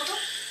হবে কত?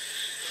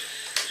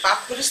 পাপ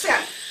করিস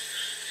আমি,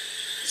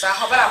 যা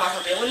হবার আমার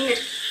হবে, অন্যের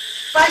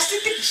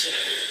প্রায়শ্চিত্ত কিসের?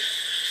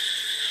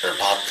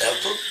 ভাব দেও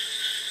তো,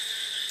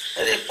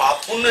 আরে পাপ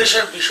পুণ্য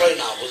এসার বিষয়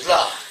না, বুঝলা?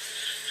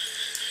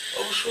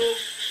 অবশ্য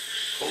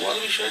তোমার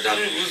বিষয়টা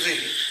আমি বুঝি।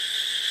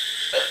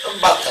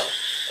 বাদ দাও,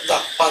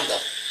 দাও পান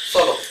দাও,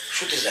 চলো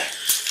শুতে যায়।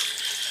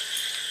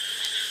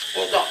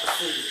 ও দাও।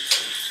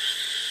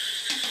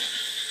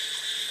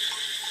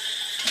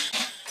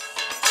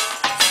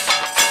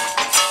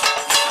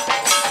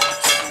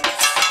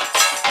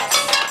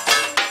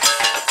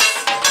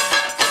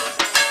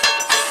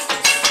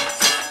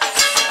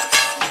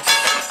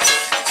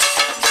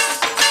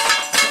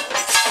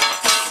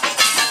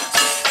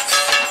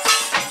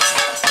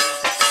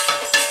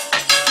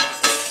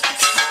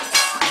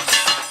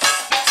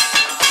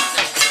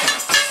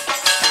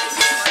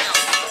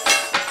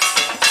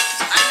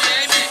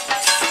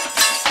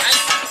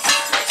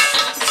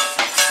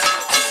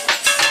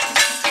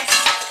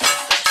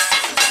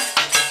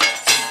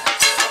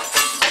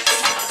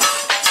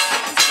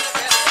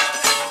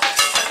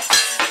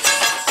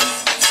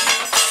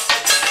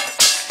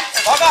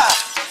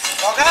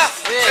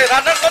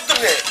 রান্নার কত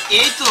দূরে?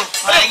 এই তো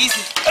হয়ে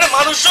গেছে। আরে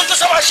মানুষজন তো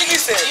সব আসে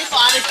গেছে। এই তো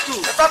আর একটু।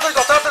 তাড়াতাড়ি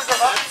কথা, তাড়াতাড়ি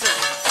কথা।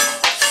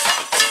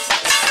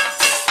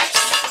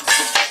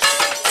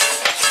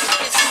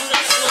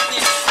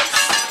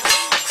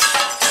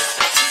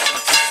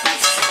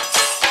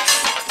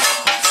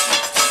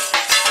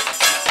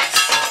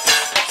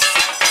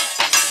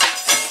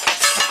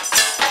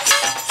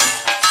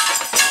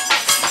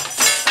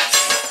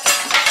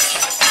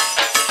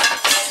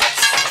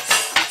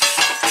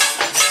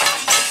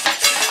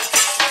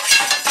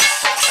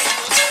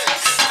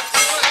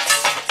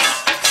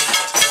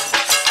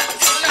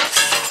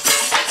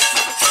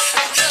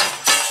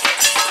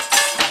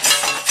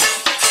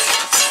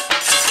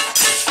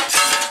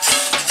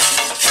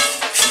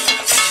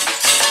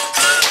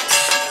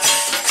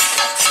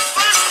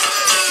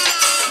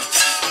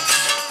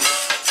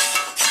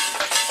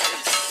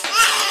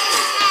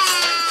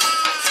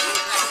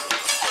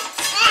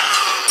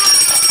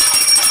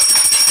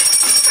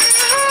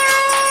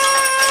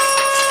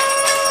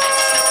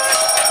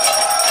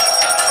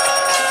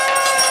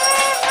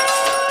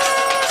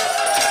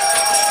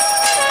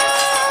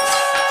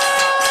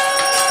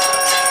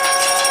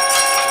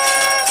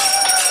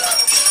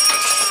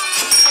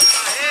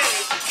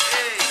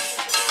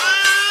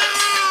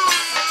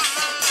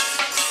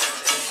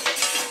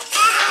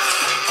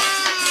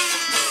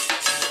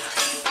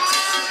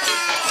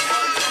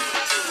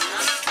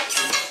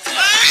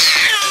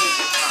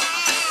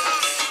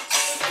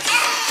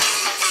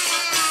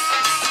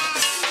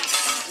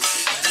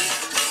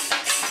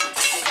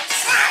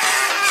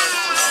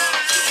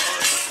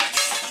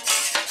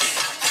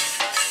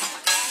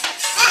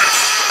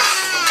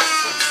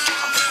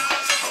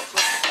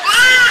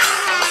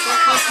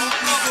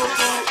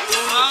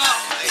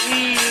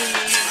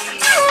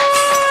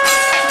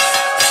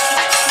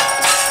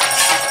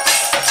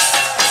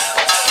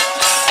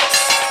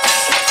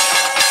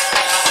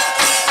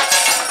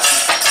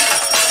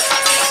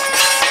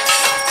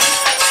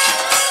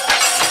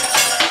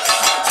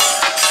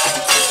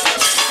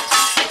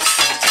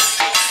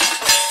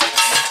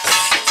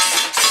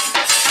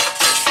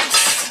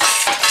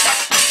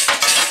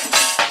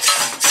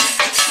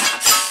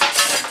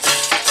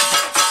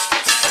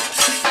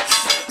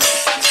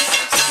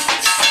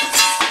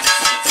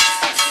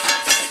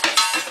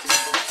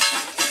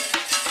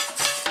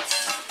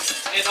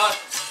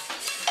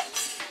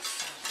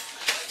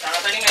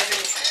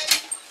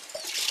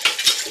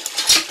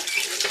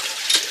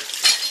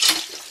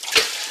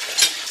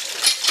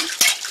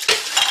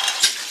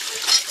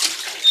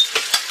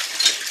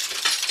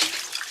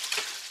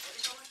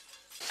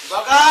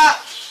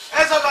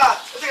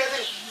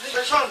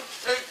 শোন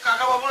এই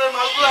কাকা বাবুর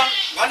মালগুলা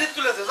ভানিত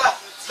তুলেছে যা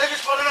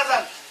দেখিস পরে না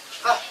যান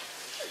যা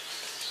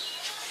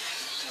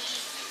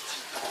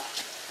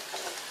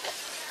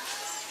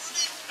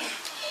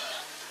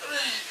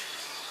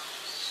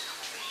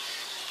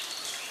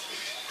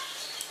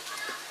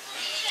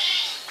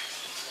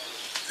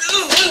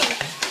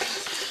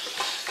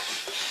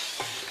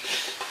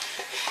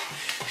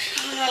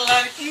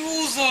শালার কি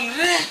ওজন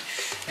রে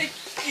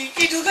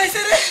কি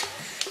ঢুকাইছে রে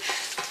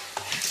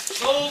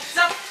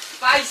চোখ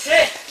পাইছে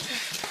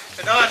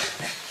ধর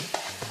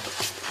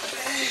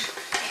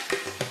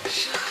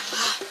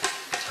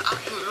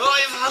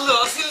ওই ভালো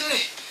আছিল রে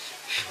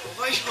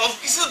ওই সব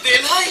কিছু দে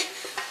নাই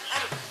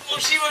আর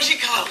বসি বসি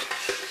খাও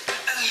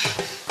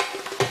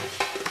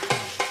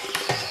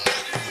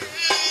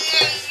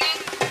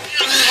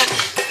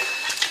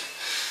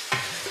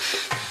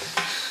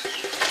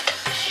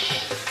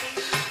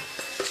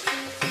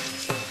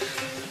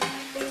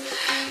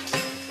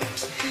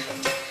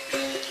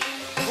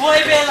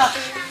ওই বেলা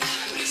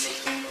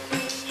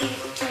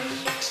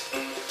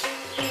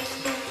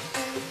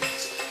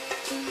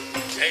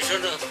এই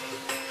শোনো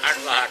হাট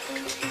বা হাট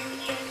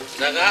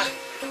জায়গা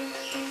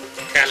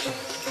খেল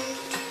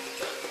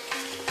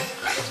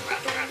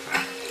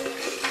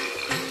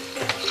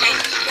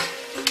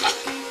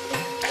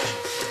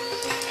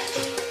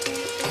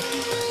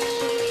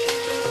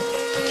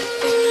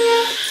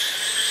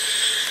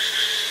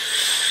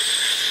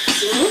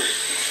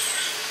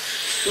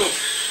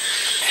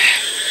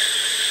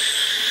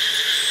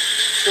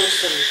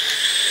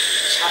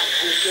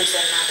সাবধানে কেউ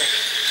যেন না দেখে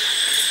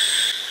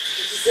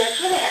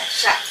একবারে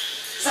একসা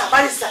যা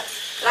বাড়ি যা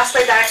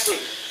রাস্তায় দাঁড়াস নি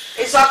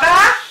এই জগা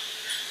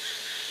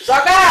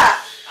জগা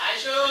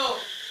আইসো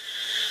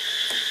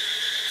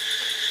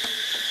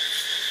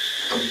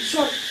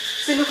শোন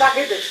সিনু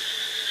কাকে দে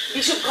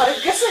বিশুর ঘরে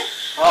গেছে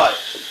হয়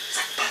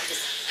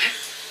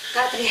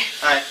তাড়াতাড়ি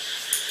আয়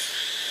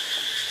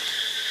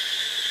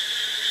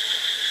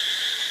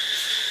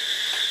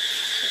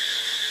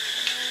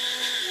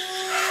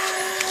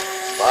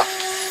বাহ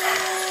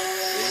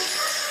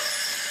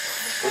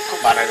খুব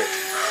বানাবে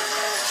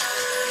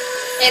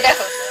এই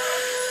দেখো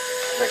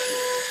দেখি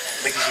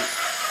দেখিস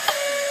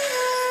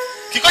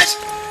কি কইছ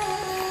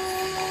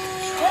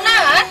সোনা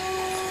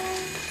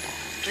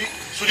তুই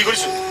চুরি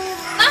করিস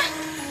না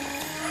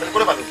তাহলে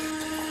করে পারবি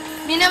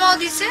মিনামাও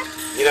দিছে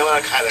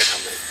নিরামার খায় দেখাম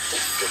নাই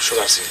তোর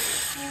সুগার ছিল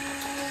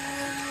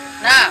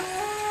না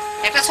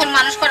একটা ছোল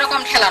মানুষ করে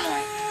কম ঠেলা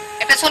নয়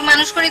একটা ছোল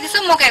মানুষ করে দিছে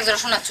মোকে একজোড়া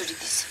সোনার চুরি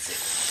দিছে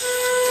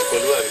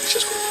করবো আগে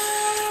বিশ্বাস করবো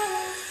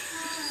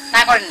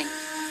না করেননি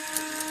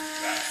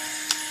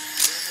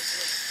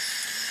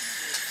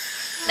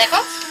দেখো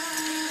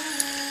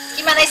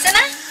কি বানাইছে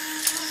না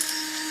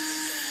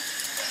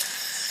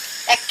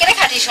একেবারে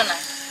খাঁটি সোনা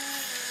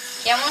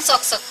কেমন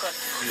চকচক করে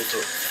খুলে তো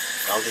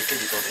কাউ দেখতে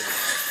দিতে হবে না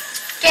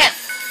কেন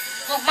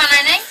মুখ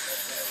বানায় নাই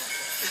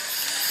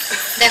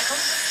দেখো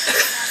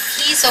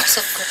কি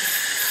চকচক করে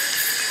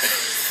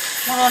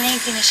মোর অনেক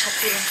দিনের সাথে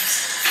পূরণ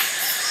হয়েছে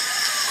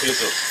খুলে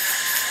তো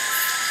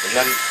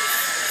বললাম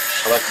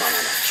সবাই মানে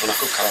না শোনা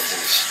খুব খারাপ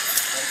জিনিস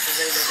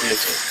খুলে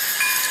তো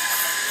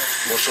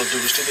মোর সহ্য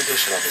গোষ্ঠী থেকে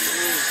শোনা পেল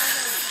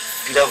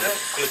বিড়াও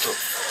খুলে তো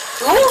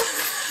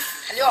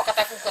খালি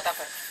অকথা খুব কথা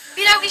কয়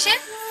পিরাও কিসে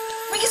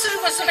তুমি কি শুরু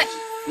করছো নাকি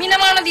মিনা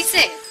মারানো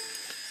দিছে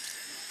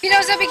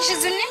পিরাও যাবে কিসের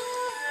জন্য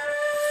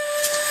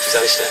তুই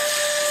জানিস না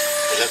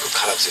এটা খুব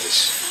খারাপ জিনিস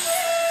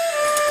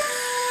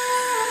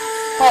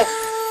হোক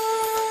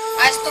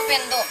আজ তো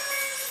পেন্দ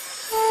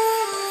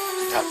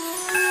থাক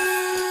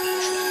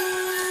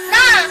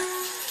না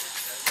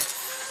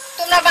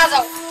তোমরা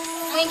বাজাও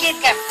আমি গীত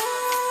গাই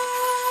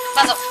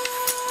বাজাও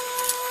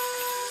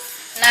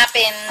না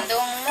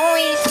পেন্দং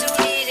মুই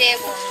চুরি রে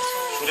বন্ধু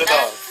সুরে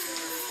দাও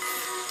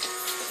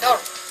ধর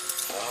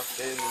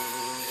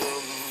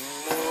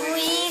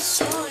মুই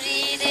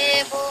চুরি রে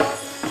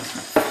বন্ধু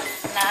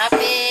না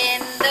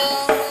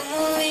পেন্দং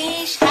মুই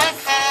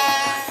শাখা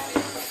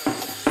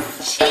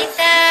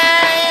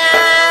সীতায়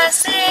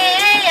আছে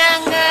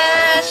আঙ্গা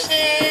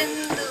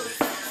সেন্দু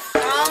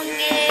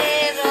রঙে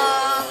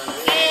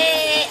রঙে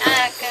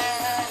আঁকা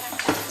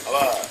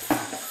আবার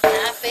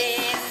না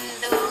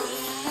পেন্দু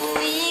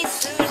মুই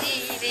চুরি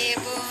রে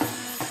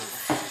বন্ধু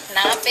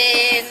না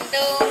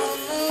পেন্দু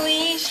মুই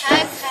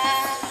শাখা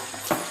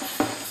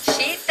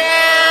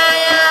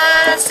সীতায়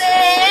আছে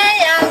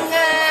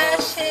আঙ্গা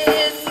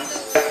সেন্দু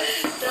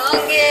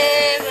রঙে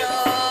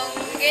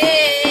রঙে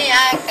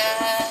আঁকা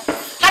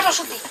হাঁটো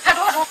সত্যি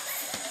হাঁটো হাঁটো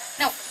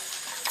নাও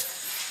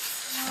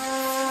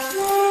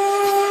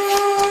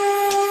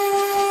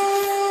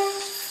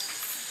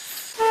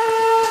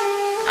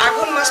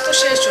আগুন মাস তো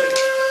শেষ হইল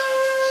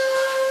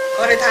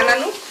ঘরে ধান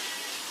আনুক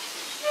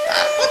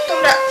তারপর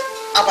তোমরা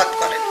আবাদ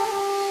করেন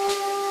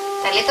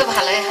তাহলে তো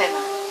ভালোই হয়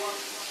মা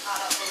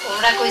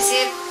তোমরা কইছে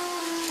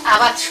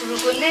আবাদ শুরু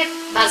করলে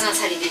বাজনা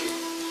ছাড়ি দিবি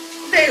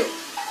দেও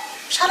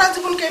সারা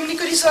জীবন কেমনি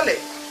করি চলে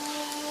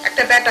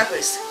একটা বেটা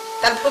হয়েছে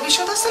তার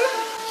ভবিষ্যৎ আছে না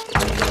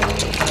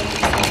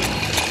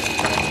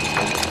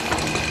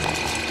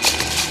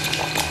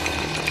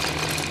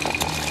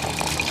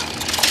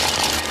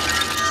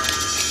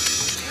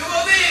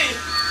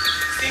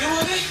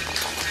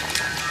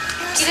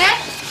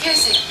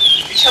হয়েছে?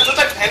 বিষাদ তো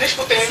তার ভ্যানিশ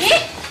হতে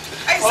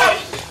এই সব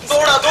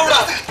দৌড়া দৌড়া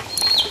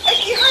এই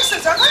কি হয়েছে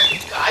জানা?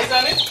 কাই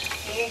জানে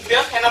মুখ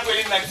দেয়া ফেনা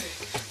পেরিন লাগছে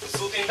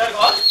সুতিনদার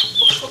ঘর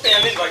সতে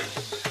আনিস বাড়ি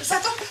যা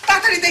তো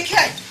তাড়াতাড়ি দেখে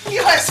আয় কি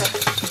হয়েছে।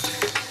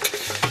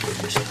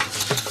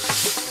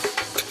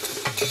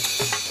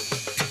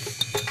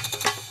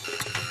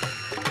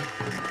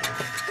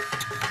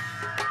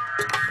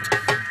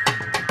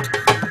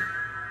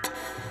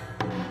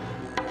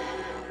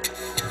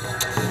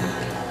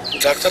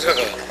 ডাক্তার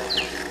কাকা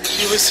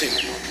কি হয়েছে?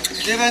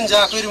 দেবেন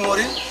যা করি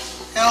মরি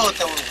এও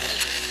তেমন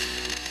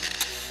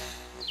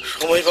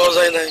সময় পাওয়া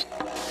যায় নাই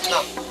না।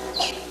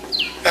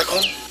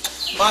 এখন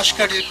বাঁশ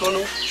কাঠির কোনো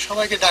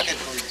সবাইকে ডাকে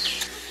কোনো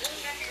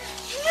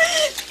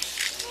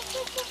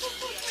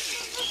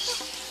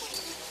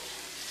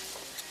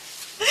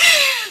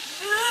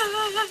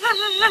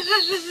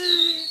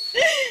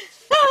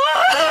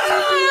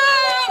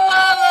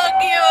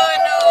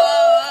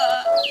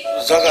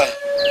জাগা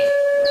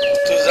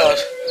তুই যা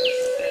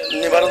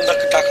নিবারণ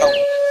দাকে টাকাও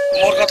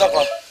মোর কথা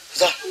পা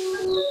যা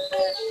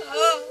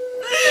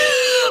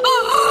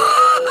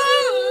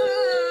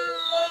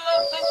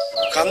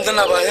কান্দেন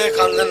না ভাই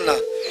কান্দেন না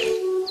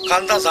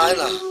কান্দা যায়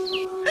না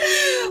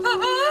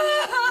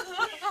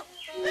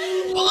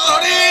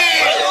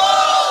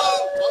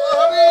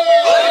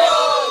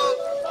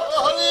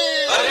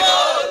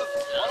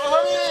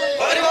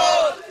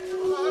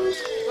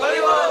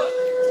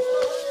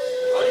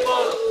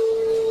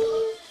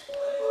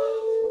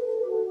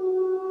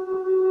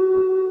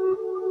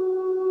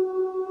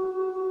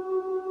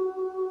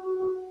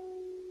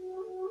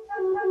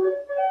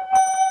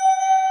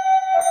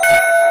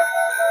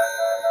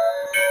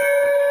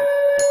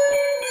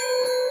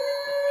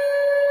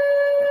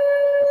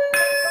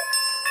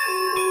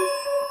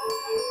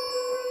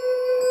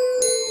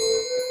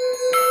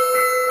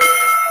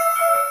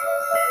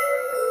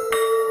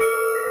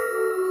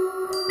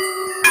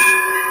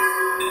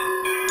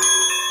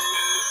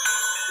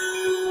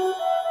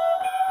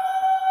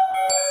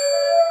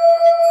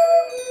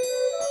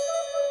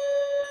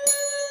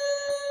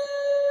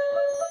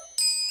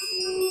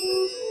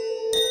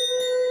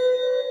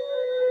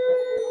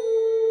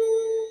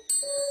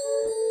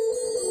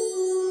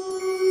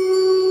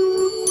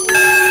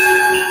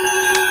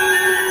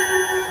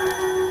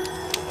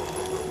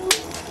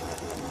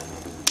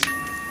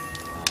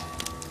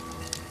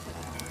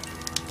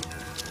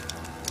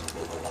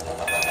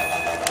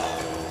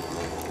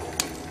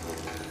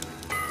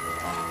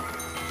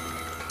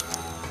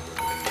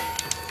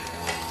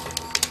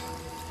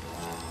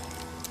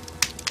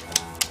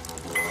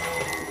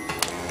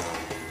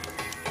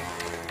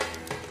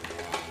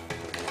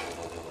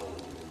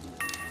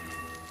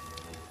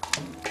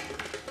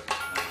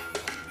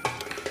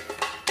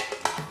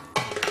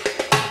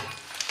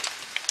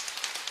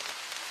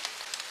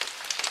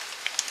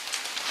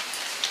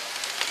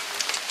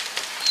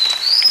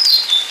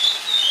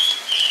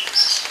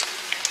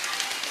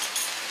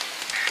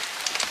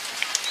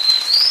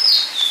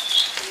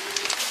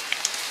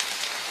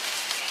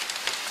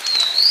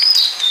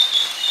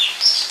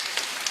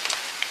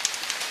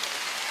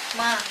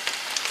মা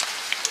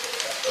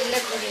এলে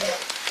ঘুরি না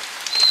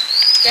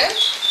কেন?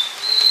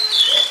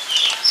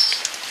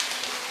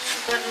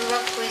 সুপার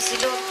বিভাগ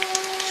হয়েছিল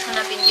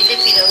সোনা পিন্দিলে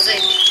ফিরেও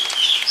যাইবে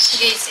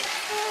গেছে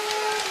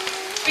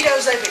পিড়াও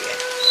যাইবে কেন?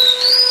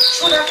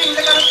 সোনা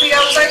কিনলে কেন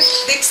পিড়াও যাই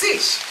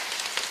দেখছিস?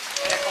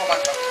 এটা কবার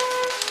কথা।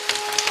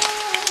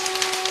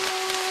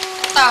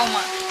 তাও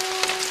মা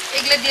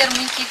এগুলো দিয়ে আর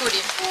মুই কি করি?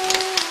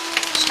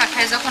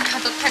 শাখায় যখন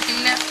হাতত থাকিল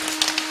না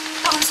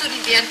তখন চুরি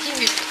দিয়ে আর কি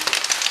হইবে?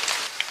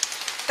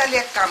 তাহলে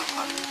এক কাম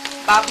কর,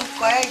 বাবু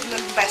কয়া এগুলো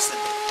বেসে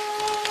দে,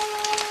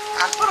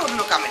 তারপর অন্য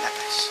কামে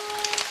লাগাস।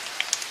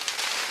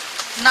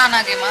 না না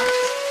গে মা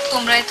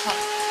তোমরাই থন,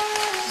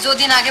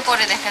 যদিন আগে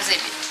পরে দেখা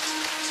যাবে।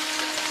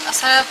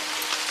 তাছাড়া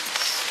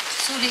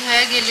চুরি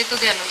হয়ে গেলে তো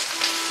গেল।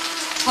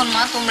 থন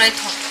মা তোমরাই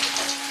থন।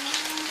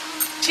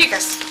 ঠিক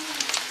আছে,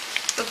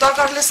 তো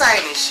দরকার হলে চাই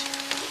নিস,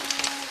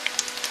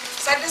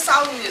 সাইডে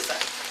চাউল নিয়ে যা।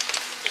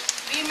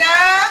 রিনা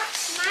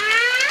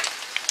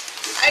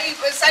এই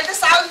সাইডে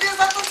চাউল দিয়ে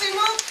যা তো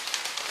চিনু,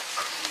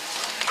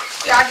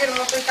 তুই আগের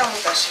মতোই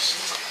কামত আসিস।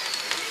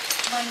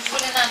 মানুষ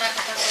বলে নানা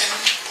কথা বলে না।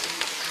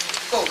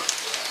 কো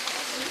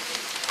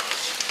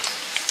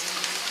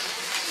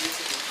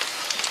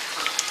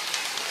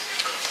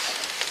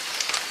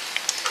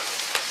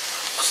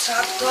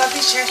শ্রাদ্ধ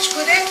আদি শেষ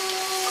করে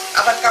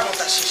আবার কামত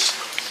আসিস,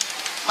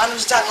 মানুষ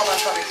যা কবার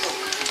করে তো।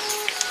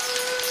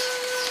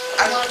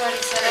 আমার বাড়ি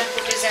ছাড়া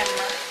কোটে যান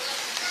না,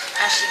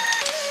 আসি।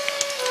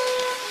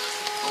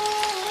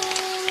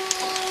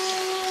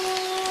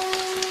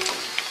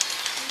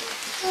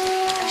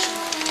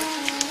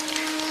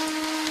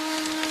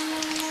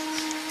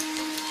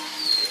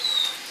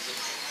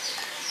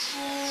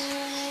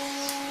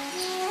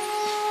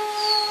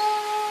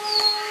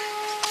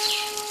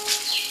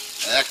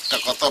 একটা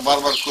কথা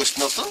বারবার কইস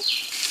না তো।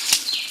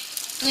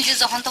 তুই যে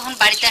যখন তখন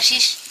বাড়িতে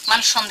আসিস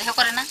মানুষ সন্দেহ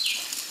করে না?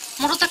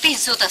 মোরও তো একটা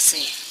ইজ্জত আছে।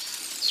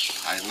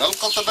 ফাইনাল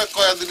কথাটা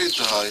কয়া দিলেই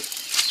তো হয়।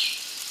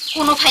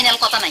 কোনো ফাইনাল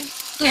কথা নাই,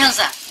 তুই হ্যাঁ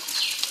যা।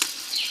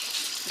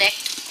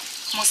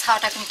 মোর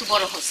ছাওয়াটা কিন্তু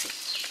বড় হচ্ছে,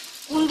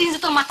 কোন দিন যে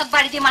তোর মাথার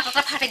বাড়ি দিয়ে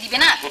মাথাটা ফাটে দিবে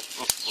না।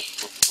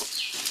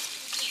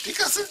 ঠিক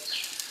আছে,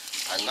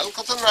 ফাইনাল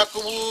কথা না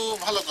কবু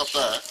ভালো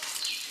কথা,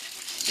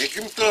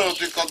 কিন্তু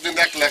তুই কতদিন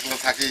একলা একলা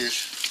থাকিস।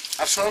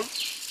 আর শোন,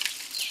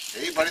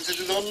 এই বাড়িতে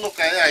যদি অন্য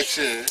কায়ে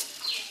আইসে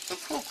তো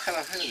খুব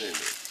খারাপ হয়ে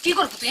যাবে। কি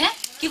করবো তুই? হ্যাঁ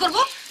কি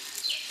করবো?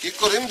 কি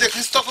করিম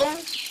দেখিস তখন।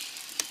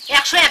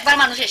 101 বার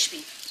মানুষ আসবি,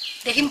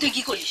 দেখিম তুই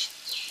কি করিস।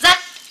 যা।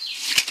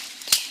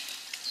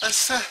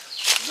 আচ্ছা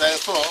যাই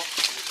তো,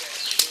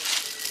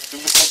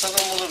 কিন্তু কথাটা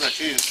মনে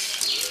রাখিস।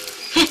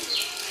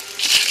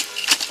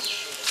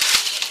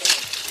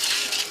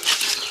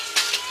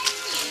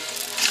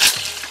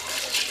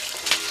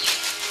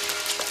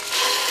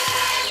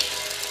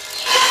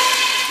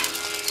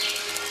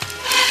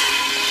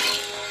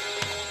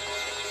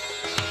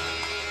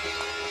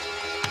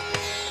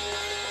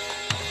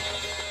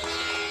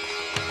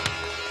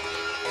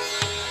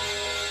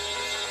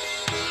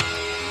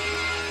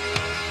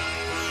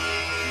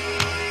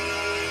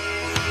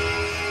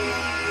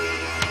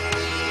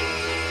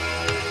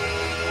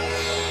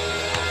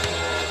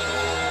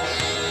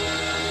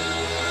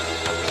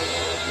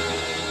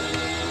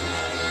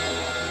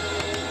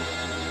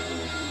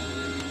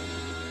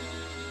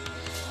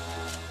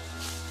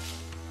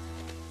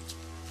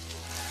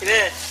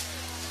 রে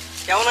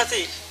কেমন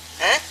আছিস?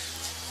 হ্যাঁ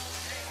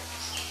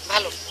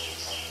ভালো।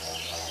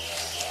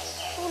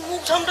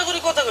 মুখ ঝামটা করে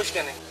কথা কইস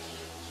কেন?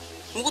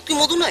 মুখ কি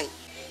মধু নাই?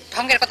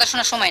 ঢঙ্গের কথা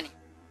শোনার সময় নেই।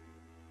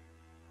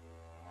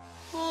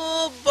 ও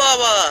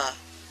বাবা,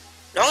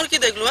 ঢঙ্গের কি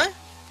দেখলু? হ্যাঁ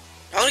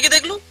ঢঙ্গের কি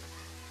দেখলু?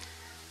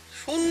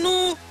 শুননু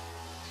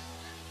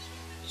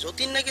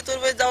যতীন নাকি তোর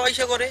ভাই যাওয়া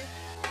ইসা করে।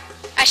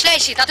 আসলে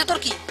আইসি, তাতে তোর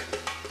কি?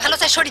 ভালো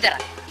চাই সরি দাঁড়া।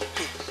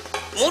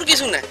 মোর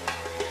কিছু না,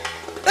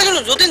 তাই জন্য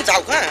যতীন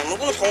যাও, হ্যাঁ আমার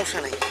কোনো সমস্যা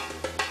নাই।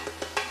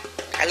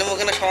 খাইলে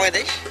মুখে না সময়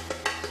দিস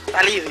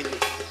তাহলেই হইবে।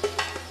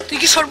 তুই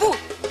কি সরবু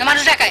না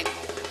মানুষ ডাকায়?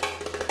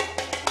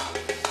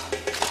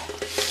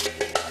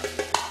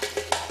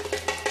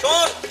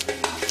 শোন,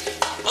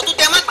 অত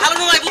তেমাক ভালো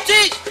নয়,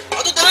 বুঝছিস?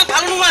 অত তেমাক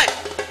ভালো নয়।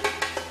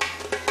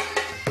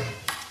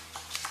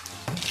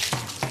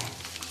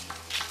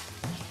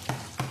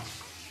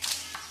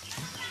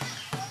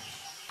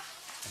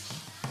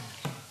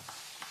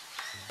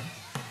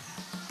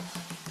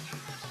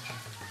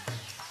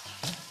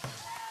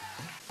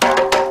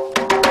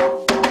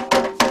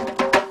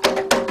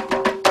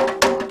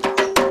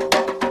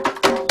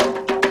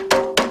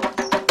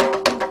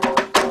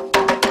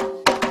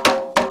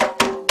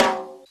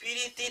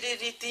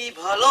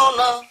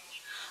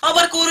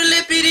 আবার করলে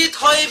পীড়িত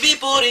হয়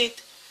বিপরীত,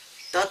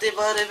 তাতে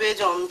বাড়বে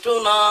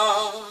যন্ত্রণা।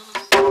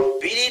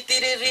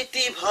 পীড়িতের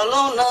রীতি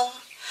ভালো না,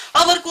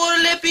 আবার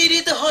করলে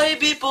পীড়িত হয়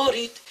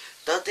বিপরীত,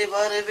 তাতে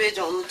বাড়বে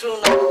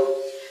যন্ত্রণা।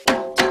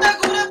 চিতা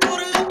ঘুরে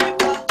পড়লে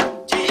পিঁপড়া,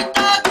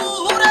 চিতা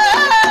ঘুরে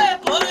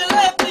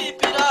পড়লে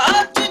পিঁপড়া,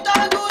 চিতা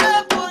ঘুরে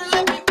পড়লে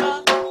পিঁপড়া,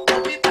 ও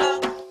পিঁপড়া,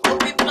 ও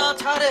পিঁপড়া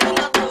ছাড়ে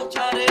না তো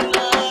ছাড়ে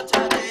না,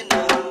 ছাড়ে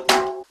না।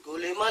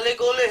 গোলে মালে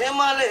গোলে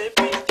হেমালে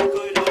প্রীতি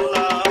কইলো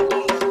না,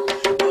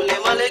 গোলে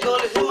মালে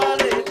গোলে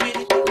হেমালে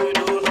প্রীতি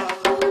কইলো না,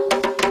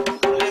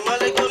 গোলে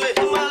মালে গোলে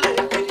হেমালে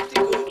প্রীতি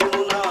কইলো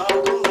না,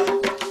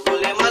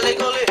 গোলে মালে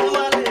গোলে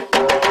হেমালে।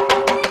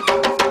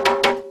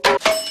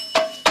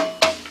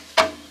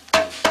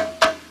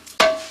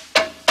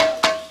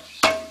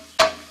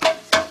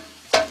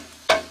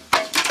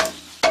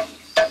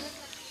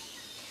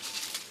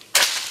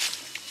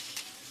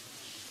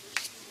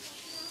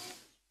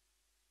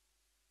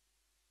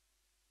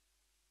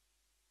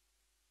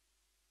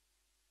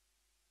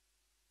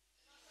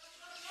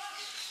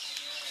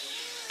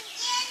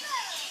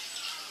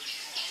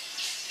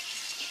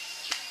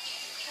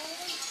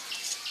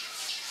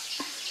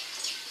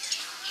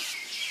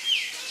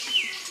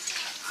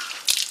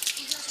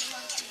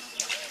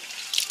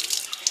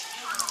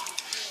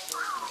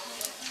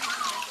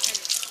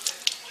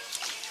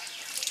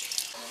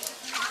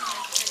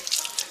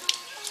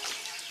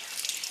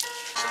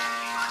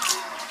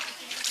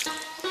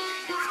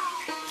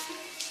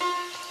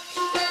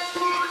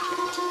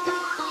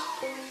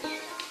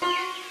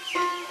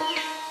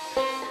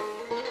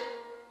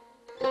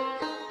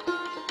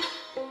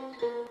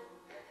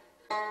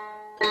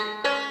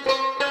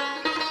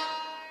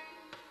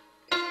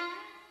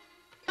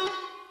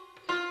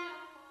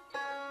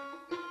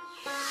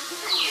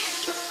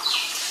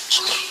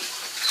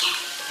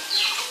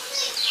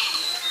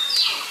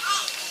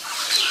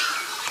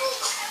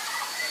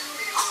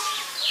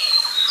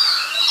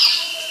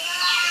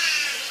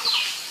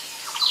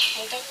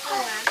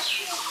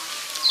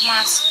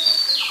 মাছ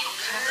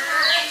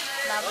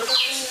বাবুটা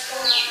কিন্তু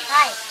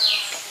খায়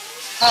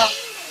হ্যাঁ,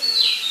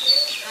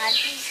 আর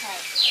কি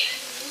খায়?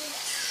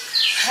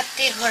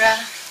 হাতি ঘোড়া।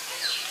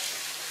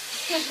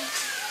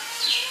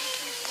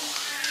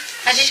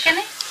 হাসিস কেন?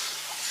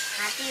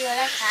 হাতি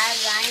ওরা খাওয়া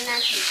যায়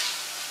নাকি?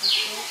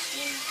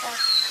 2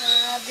 টাকা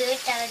 2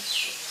 টাকা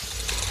দিচ্ছে।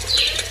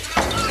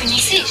 তুই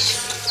নিছিস?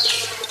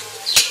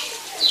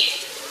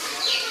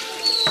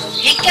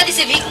 ভিক্ষা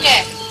দিছে, ভিক্ষা।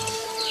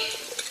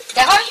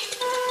 দেখো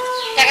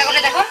টাকা করে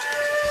দেখো।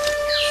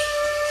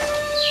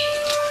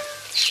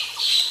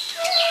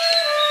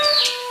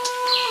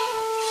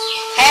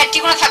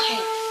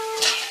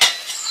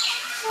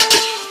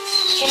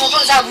 কোনো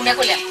যাও গুনে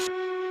কইলাম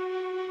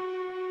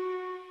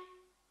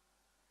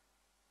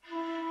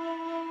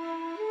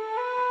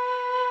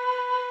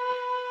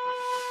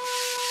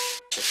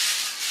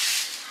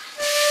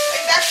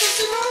এই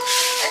দেখতেছিল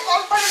এই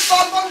কলপারের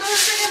জল বন্ধ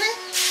হয়েছে কেন?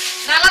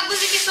 নালা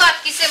বুঝি কিছু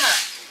আটকিছে মা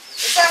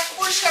এটা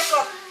পরিষ্কার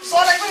কর,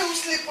 জল একবারে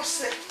উছলে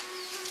পড়ছে।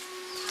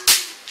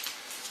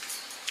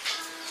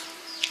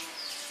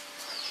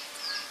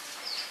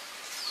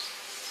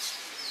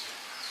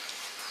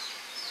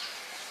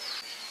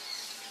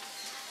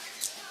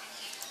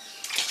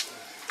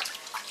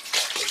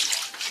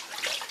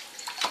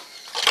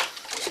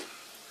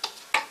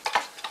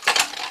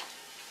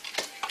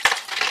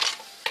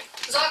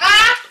 জগা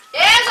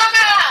এ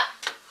জগা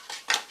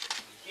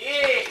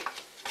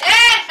এ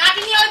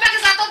কাটি নিয়ে ওই পাকে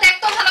যা তো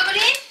দেখতো ভালো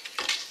করে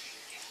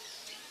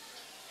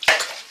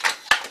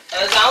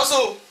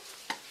যাওছো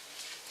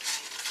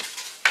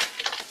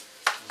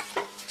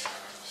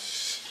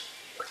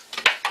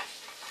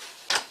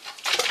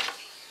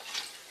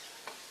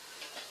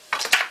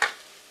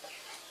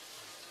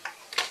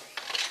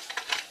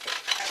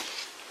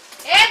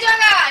এ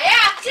জগা এ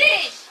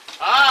আছিস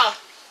হ্যাঁ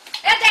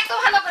এ দেখতো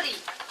ভালো করে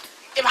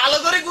এ ভালো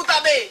করে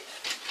গুতাবে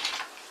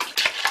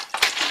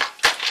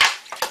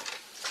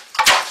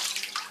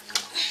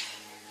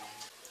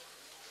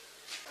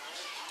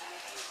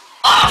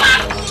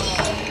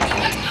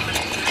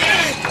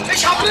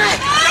সামনে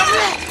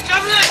সামনে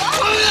সামনে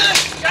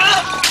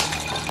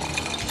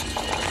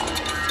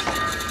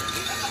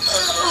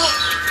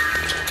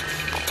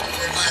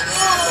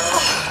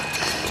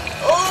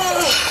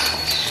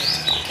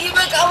কি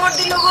বে কামড়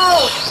দিল গো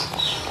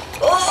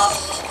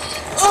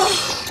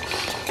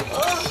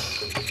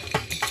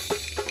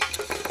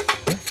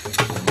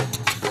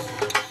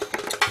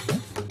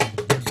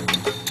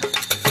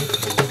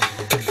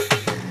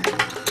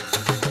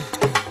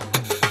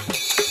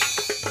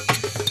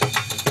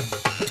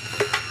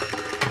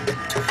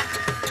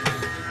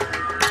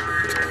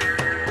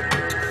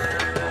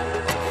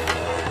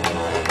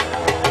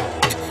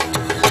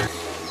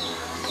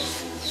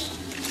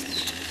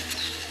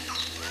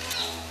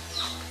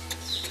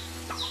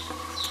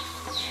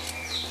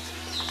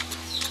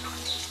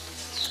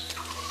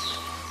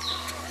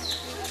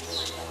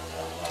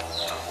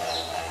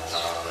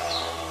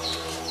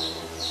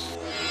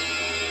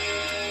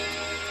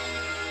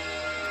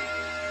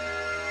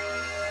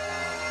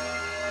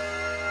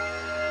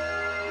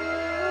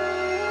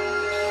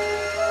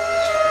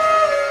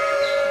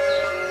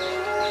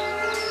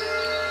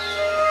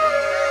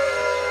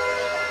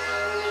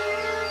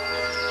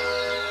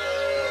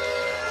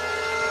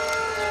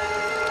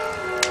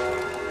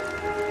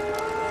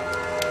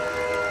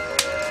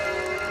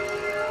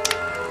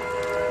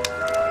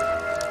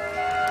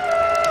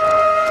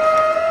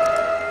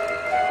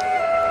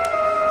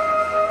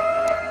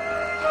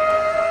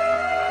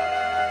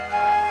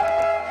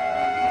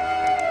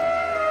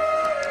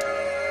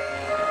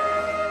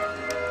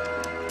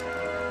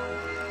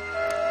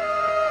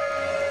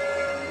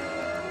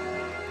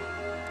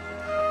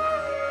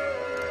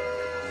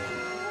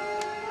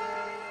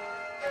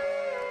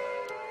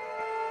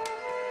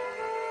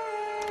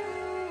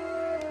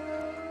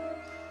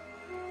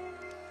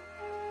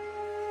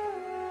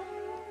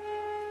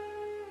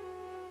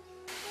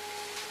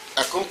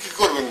এখন কি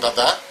করবেন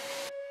দাদা?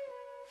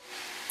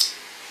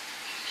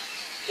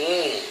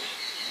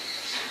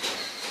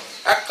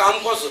 এক কাম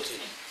করছো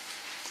তুই,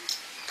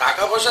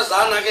 টাকা পয়সা যা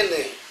নাগে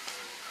নে,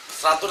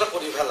 শ্রাদ্ধটা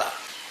করি ফেলা।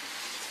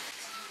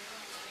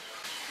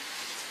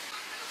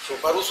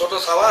 সুপারু ছোট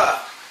ছাওয়া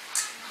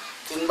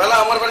 3 বেলা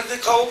আমার বাড়িতে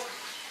খাও,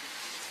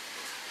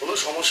 কোনো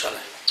সমস্যা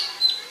নাই।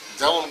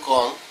 যেমন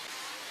কন।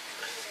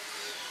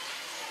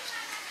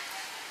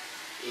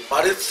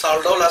 বাড়ির চাল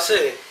ডাউল আছে?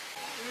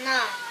 না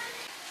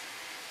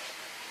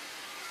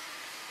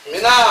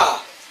মিনা,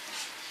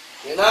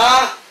 মিনা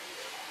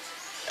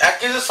 1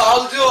 কেজি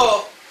চাউল দিও।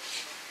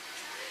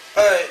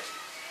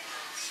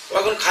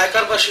 এখন খায়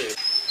কার পাশে?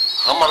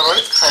 আমার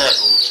বাড়িতে খায়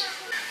এখন।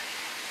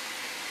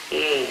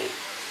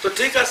 তো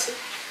ঠিক আছে,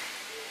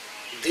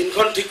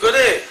 দিনক্ষণ ঠিক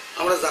করে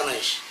আমরা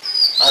জানাইস।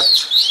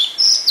 আচ্ছা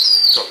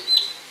চল।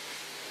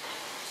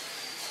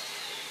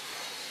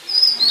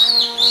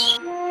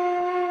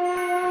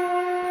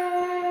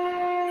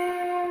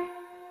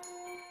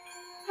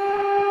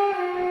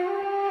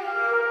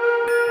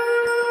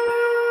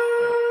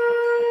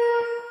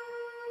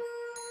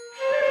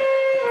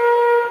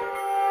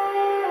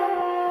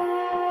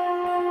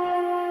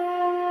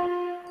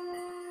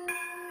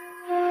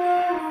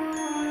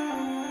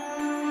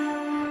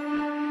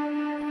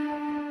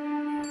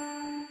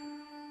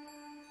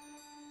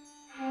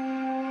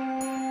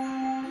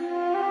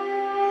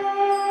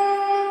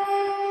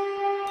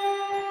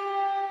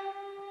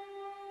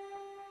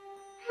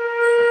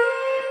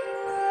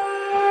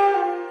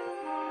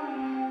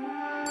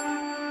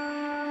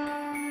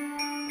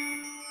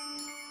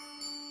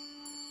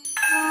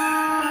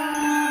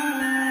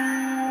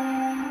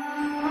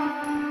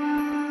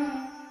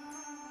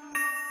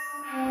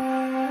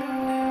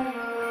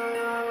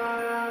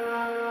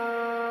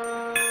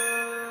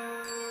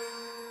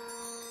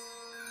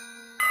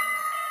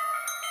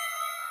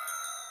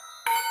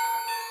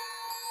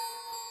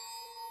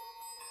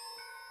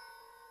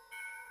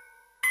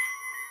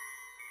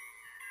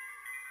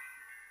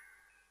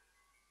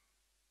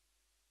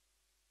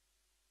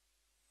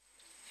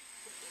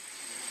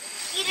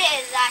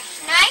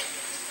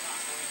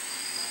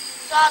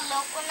 চল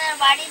লোকনের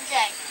বাড়ি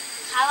যাই,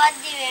 খাবার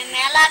দিবে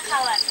মেলা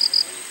খাবার,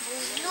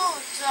 বুঝলু?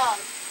 চল।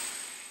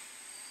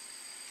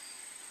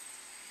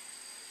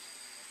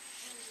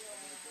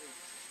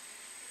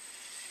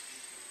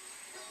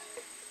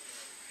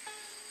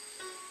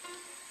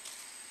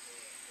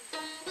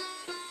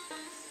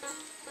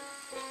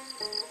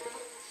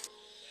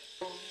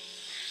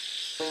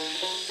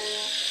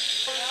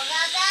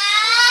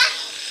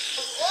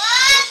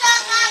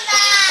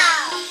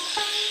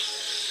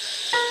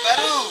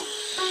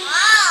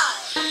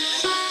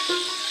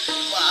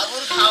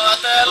 বাবুর খাওয়া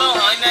তো এলো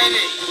হয় নাই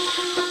রে,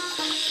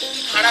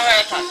 খাড়া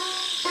হয়ে থাক।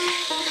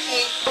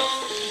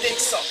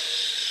 দেখছ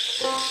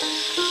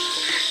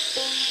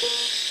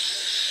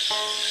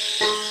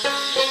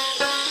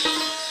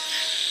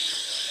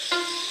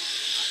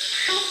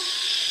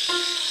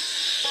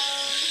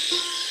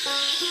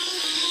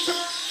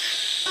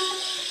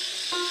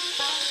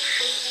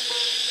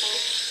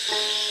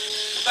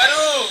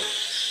সুকারু,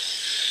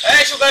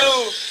 এই সুকারু,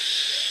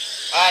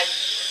 আয়।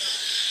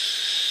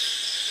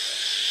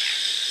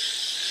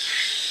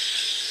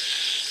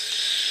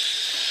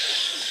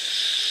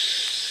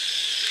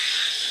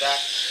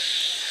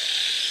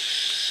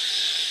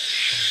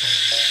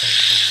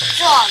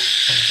 চল।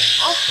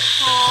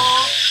 ওহো,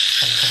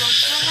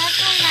 সবসময়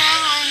তো না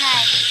হয়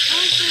নাই,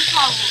 তুই কি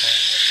খাবো?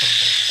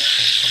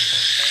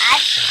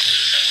 আজ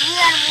তুই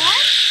আর মই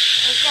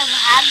এটা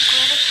ভাগ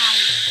করে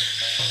খাবো।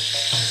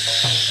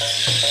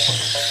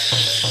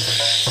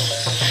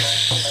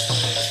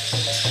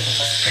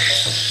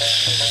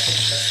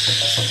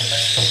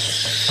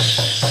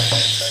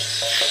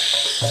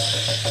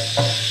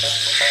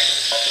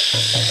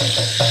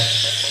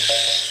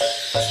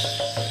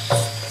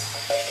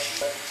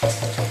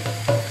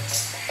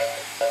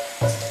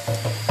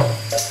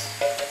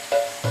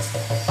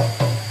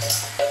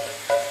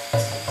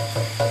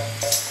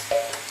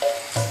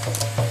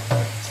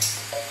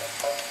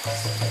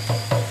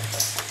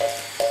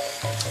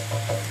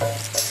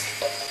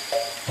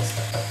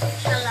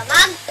 শালা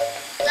ভাগ,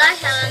 যা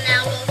শালা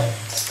নেওয়া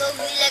তো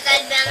গিলে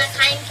কাটবে না,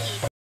 খাইম কি?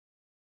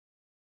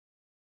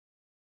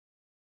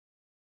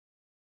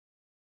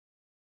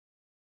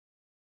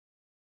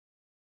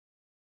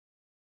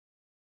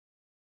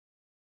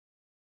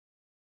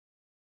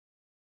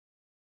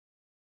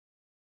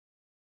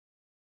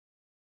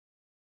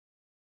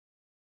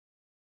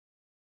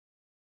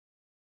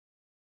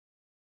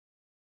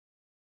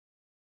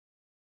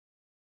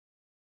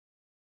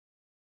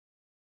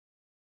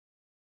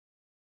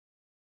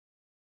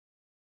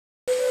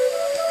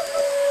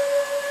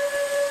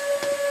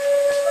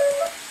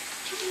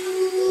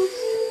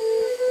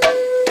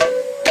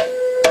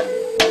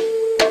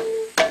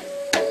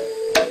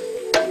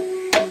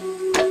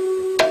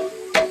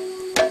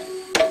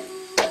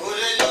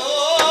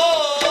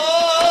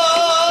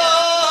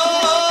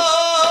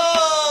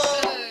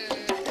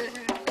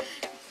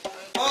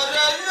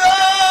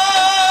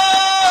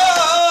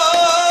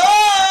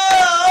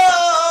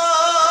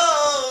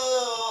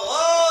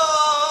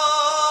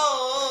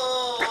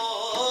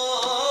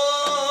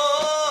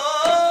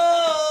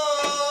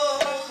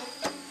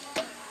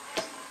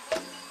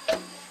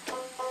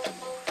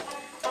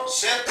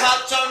 সেথা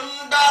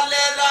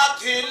চণ্ডালে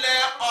রাধিলে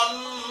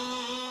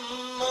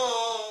অন্ন,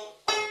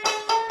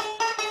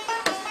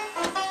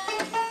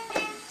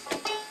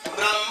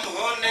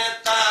 ব্রাহ্মণে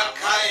তা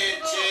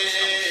খাইছে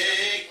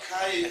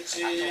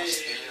খাইছে।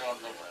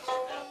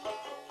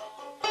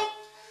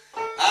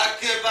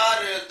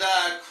 একেবারে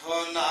দেখো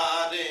না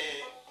রে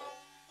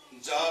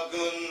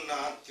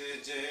জগন্নাথ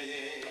যে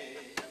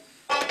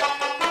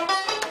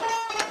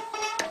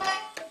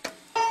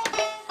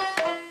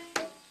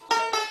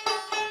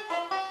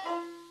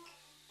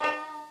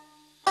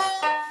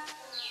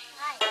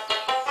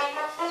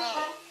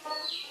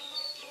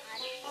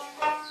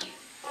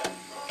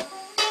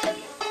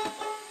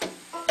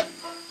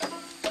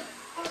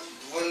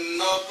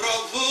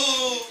প্রভু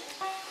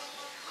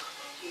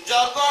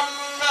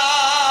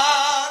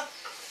জগন্নাথ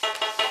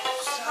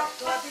শ্রাদ্ধ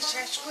আদি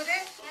শেষ করে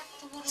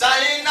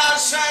চাই না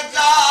সে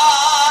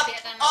জাত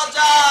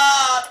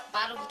অজাত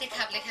 12 ভূতে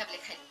খাবলে খাবলে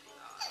খাই।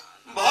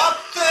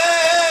 ভক্তের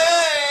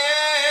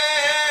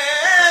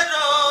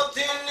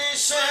অধীনে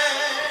সে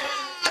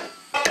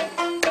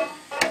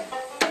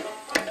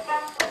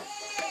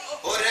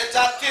ওরে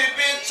জাতি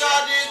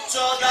বিচারি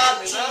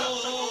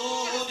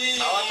চোরাচুরি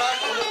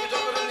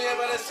করে নিয়ে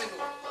বেড়েছিল।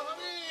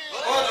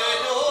 ওরে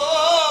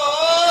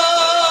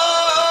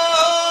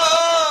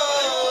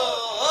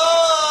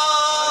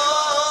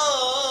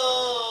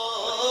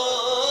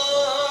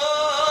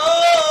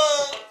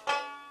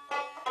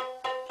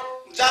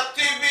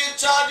জাতি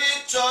বিচারি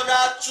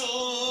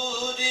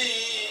চোরাচুরি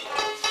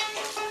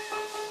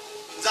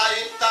যাই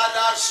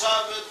তারা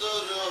সব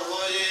দূর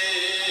হয়ে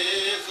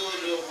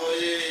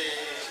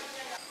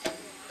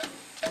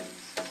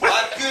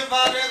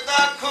একবার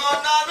দেখো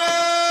না রে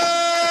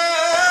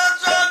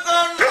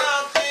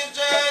জগন্নাথ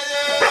যে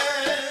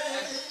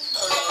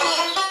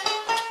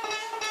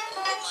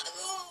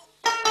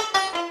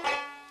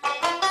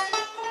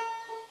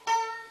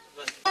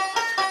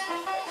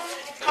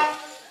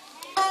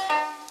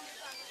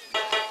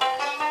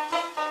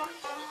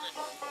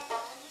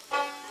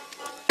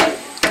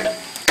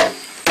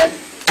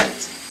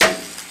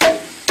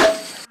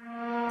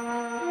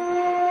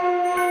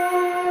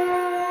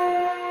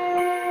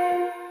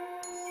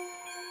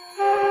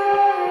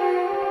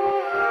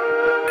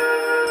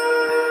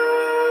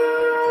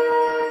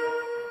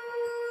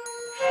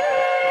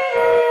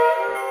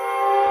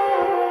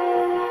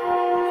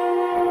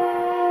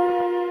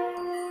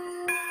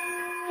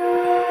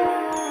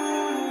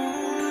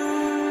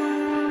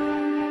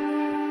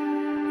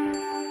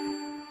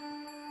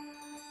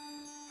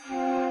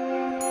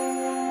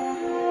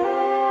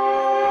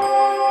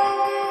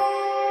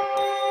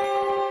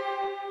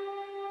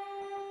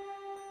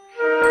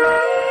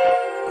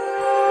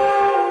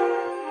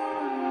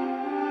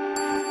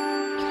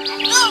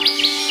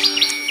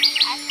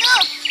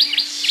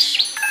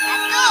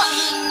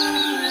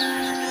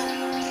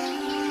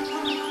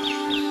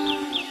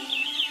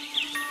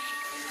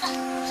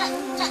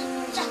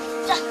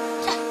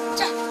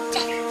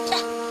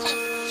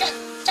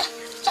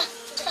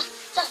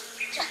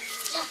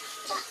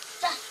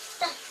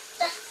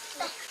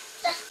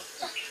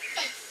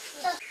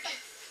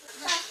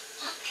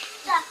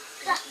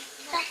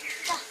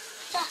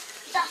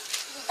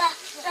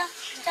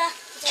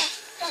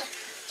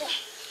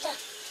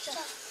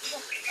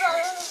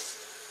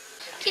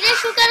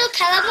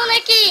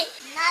নাকি?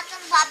 না,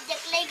 তোর বাপ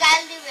দেখলেই গাল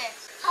দিবে।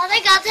 আরে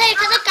গাধা,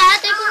 এখানে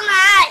কারাতে কোনো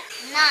নাই।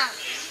 না,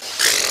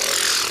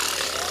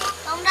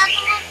 তোমরা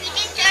তোমার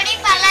পিঠে চড়ি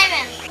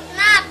পালাইবেন।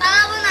 না,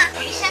 পালাবো না।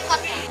 মিশা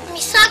কথা।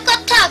 মিশা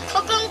কথা?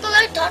 খোকন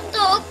করে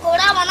ধরতো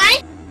ঘোড়া বানাই।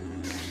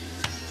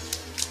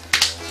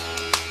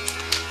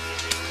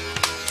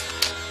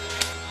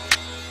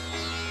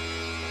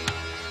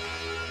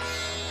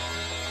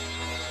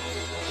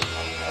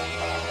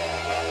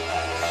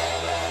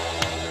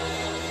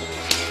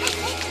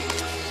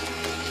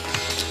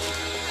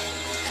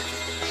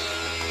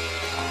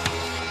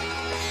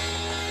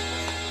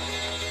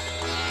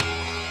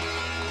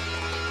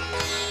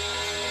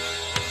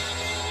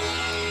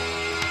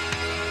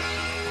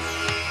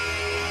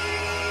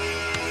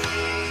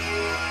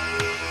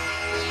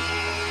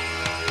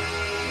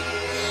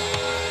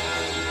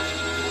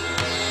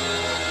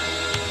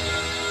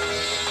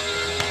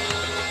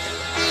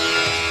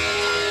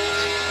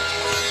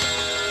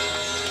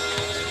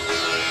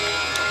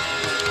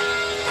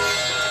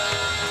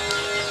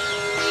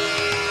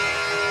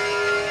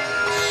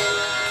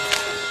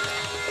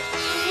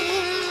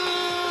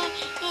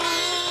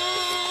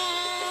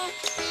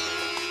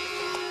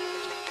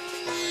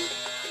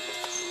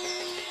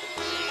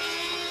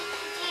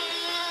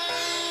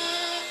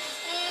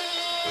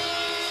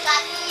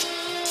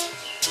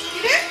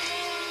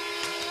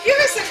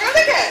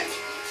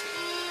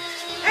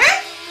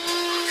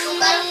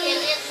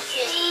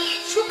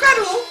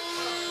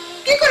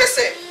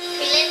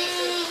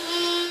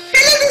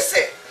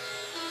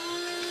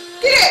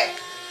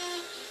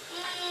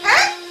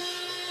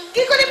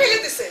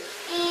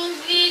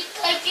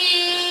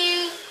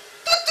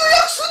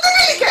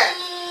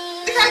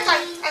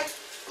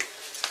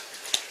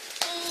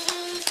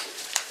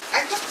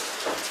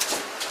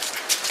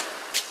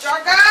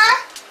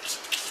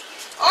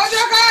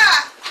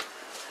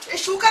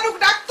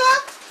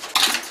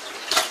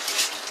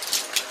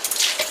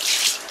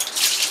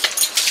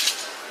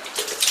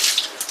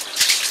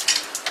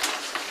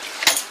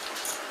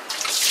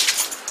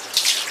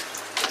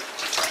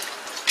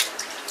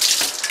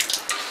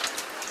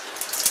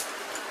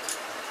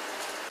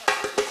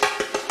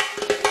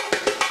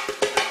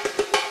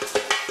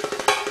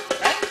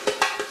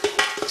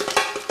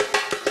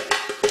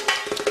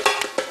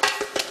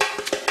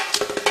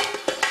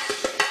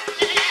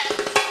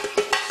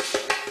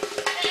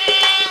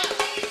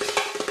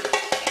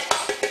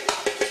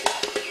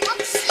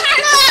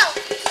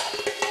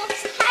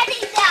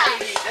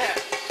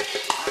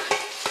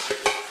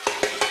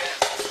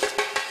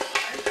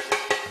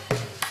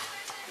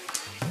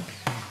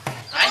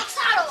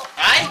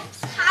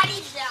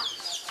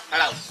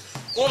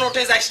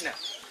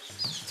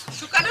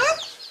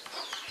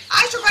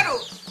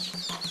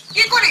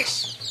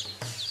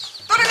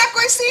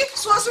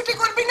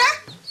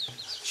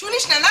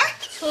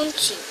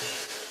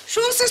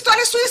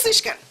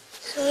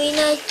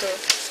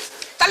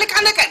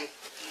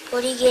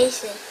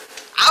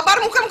 আবার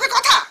মুখে মুখে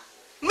কথা,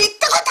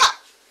 মিথ্যে কথা।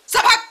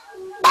 সাবাক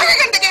ভাগ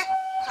এখান থেকে।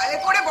 খায়ে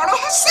পড়ে বড়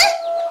হচ্ছে,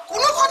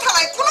 কোনো কথা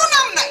নাই, কোনো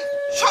নাম নাই।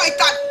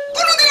 শয়তান,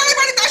 কোনোদিন আমি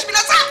বাড়িতে আসবি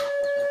না। যা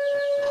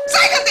যা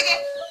এখান থেকে।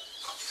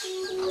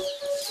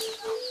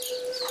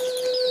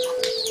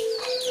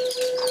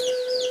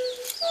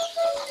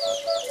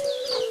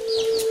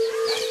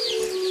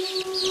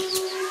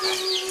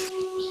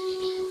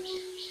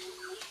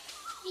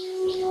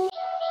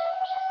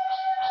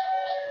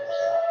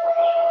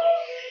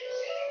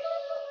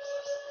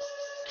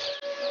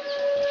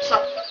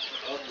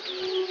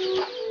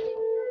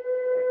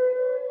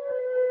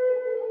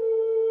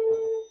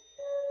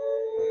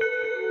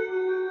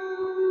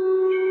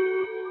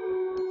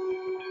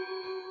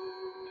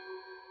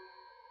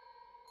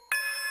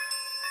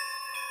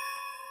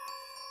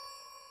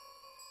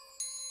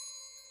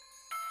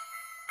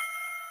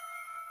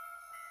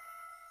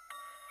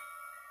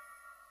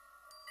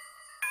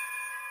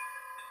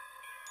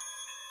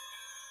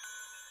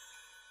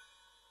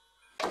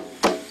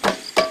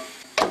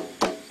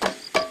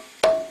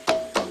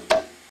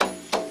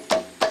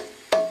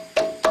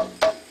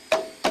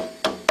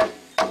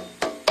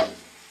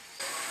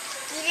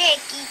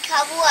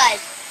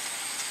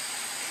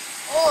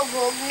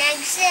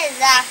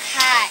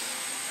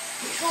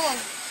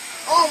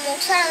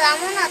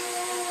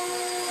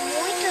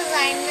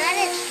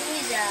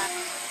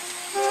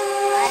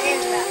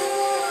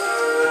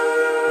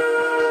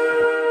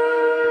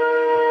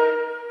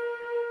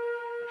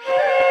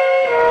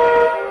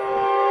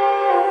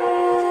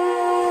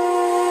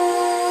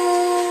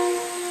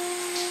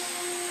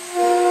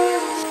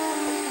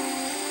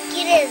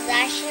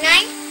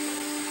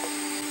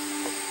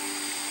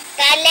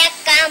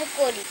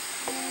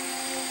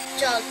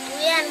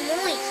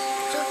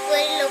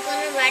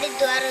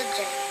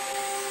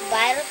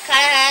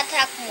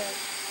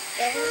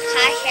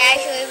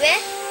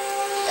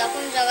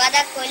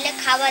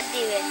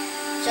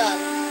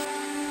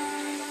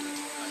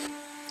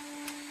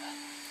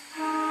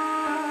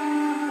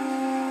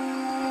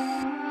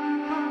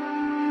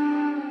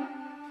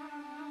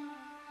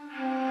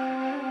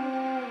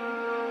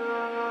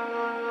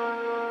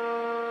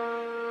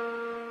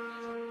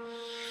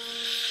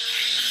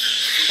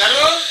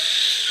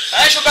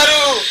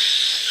 সুকারু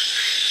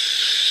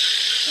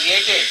তুই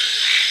এইটে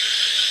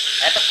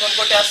এতক্ষণ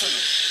কোটে আসলু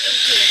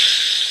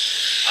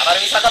আবার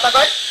মিশা কথা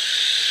কয়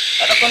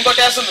এতক্ষণ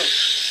কোটে আসলু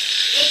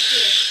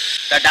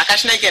তা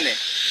ডাকাস নাই কেনে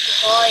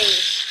ভয়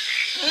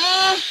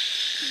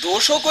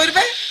দোষও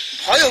করবে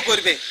ভয়ও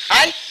করবে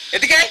আয়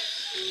এদিকে আয়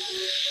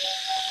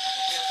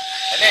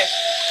এনে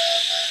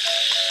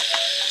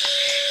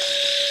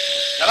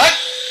যাবাই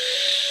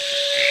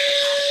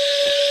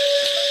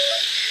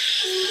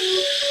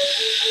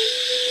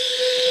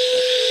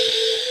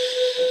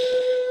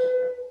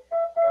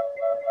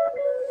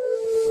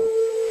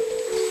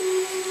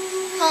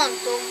শোন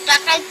তোর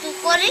টাকায় তু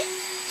করে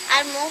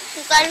আর মুখ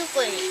সুকারু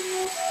করে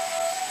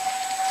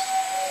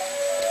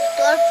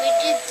তোর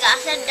পিঠে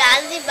গাছের ডাল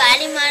দিয়ে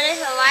বাড়ি মারে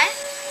সবাই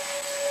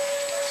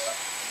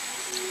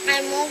আর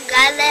মুখ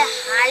গালে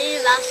হাড়ির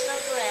বাসনা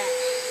করে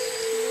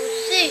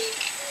বুঝছিস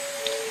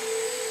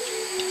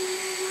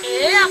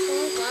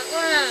এরকম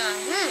ঘটনা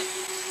না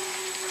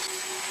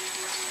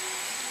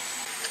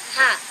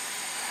হ্যাঁ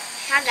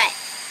সাগায়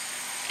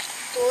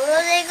তোরও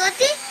সেই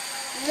গতি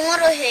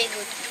মোরও সেই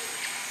গতি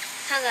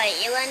সাগায়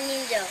এবার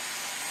নিয়ে যাও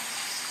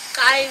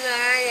কাল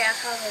বেড়ায়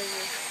দেখা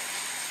হয়ে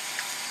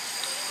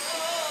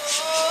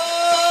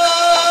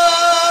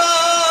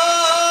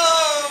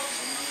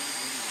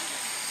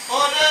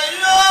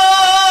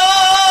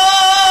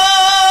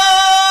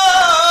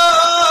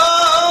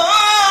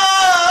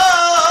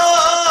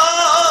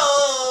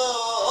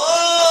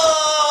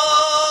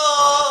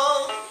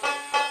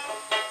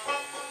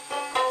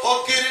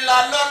ফকির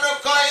লালন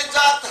কয়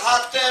জাত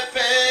হাতে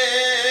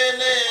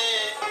পেলে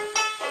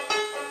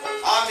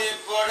আমি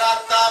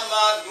পড়াতাম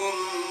আগুন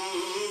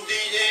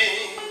দিয়ে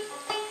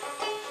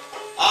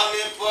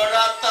আমি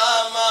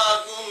পড়াতাম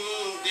আগুন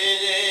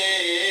দিয়ে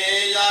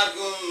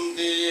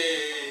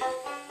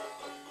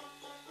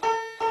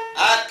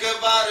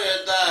একবার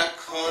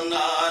দেখো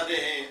না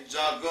রে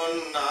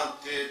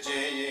জগন্নাথ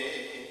যে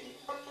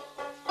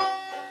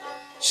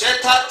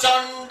সেথা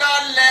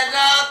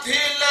চণ্ডালেরা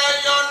ধিলে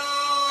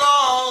জন্য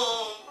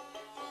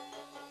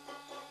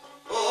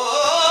ও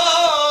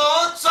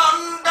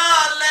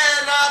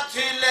চণ্ডালেরা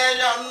ধিলে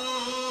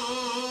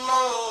জন্য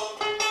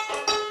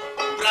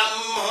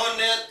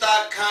ব্রাহ্মণে তা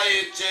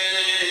খাইছে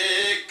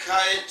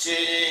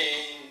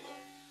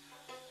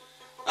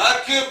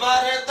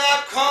একবার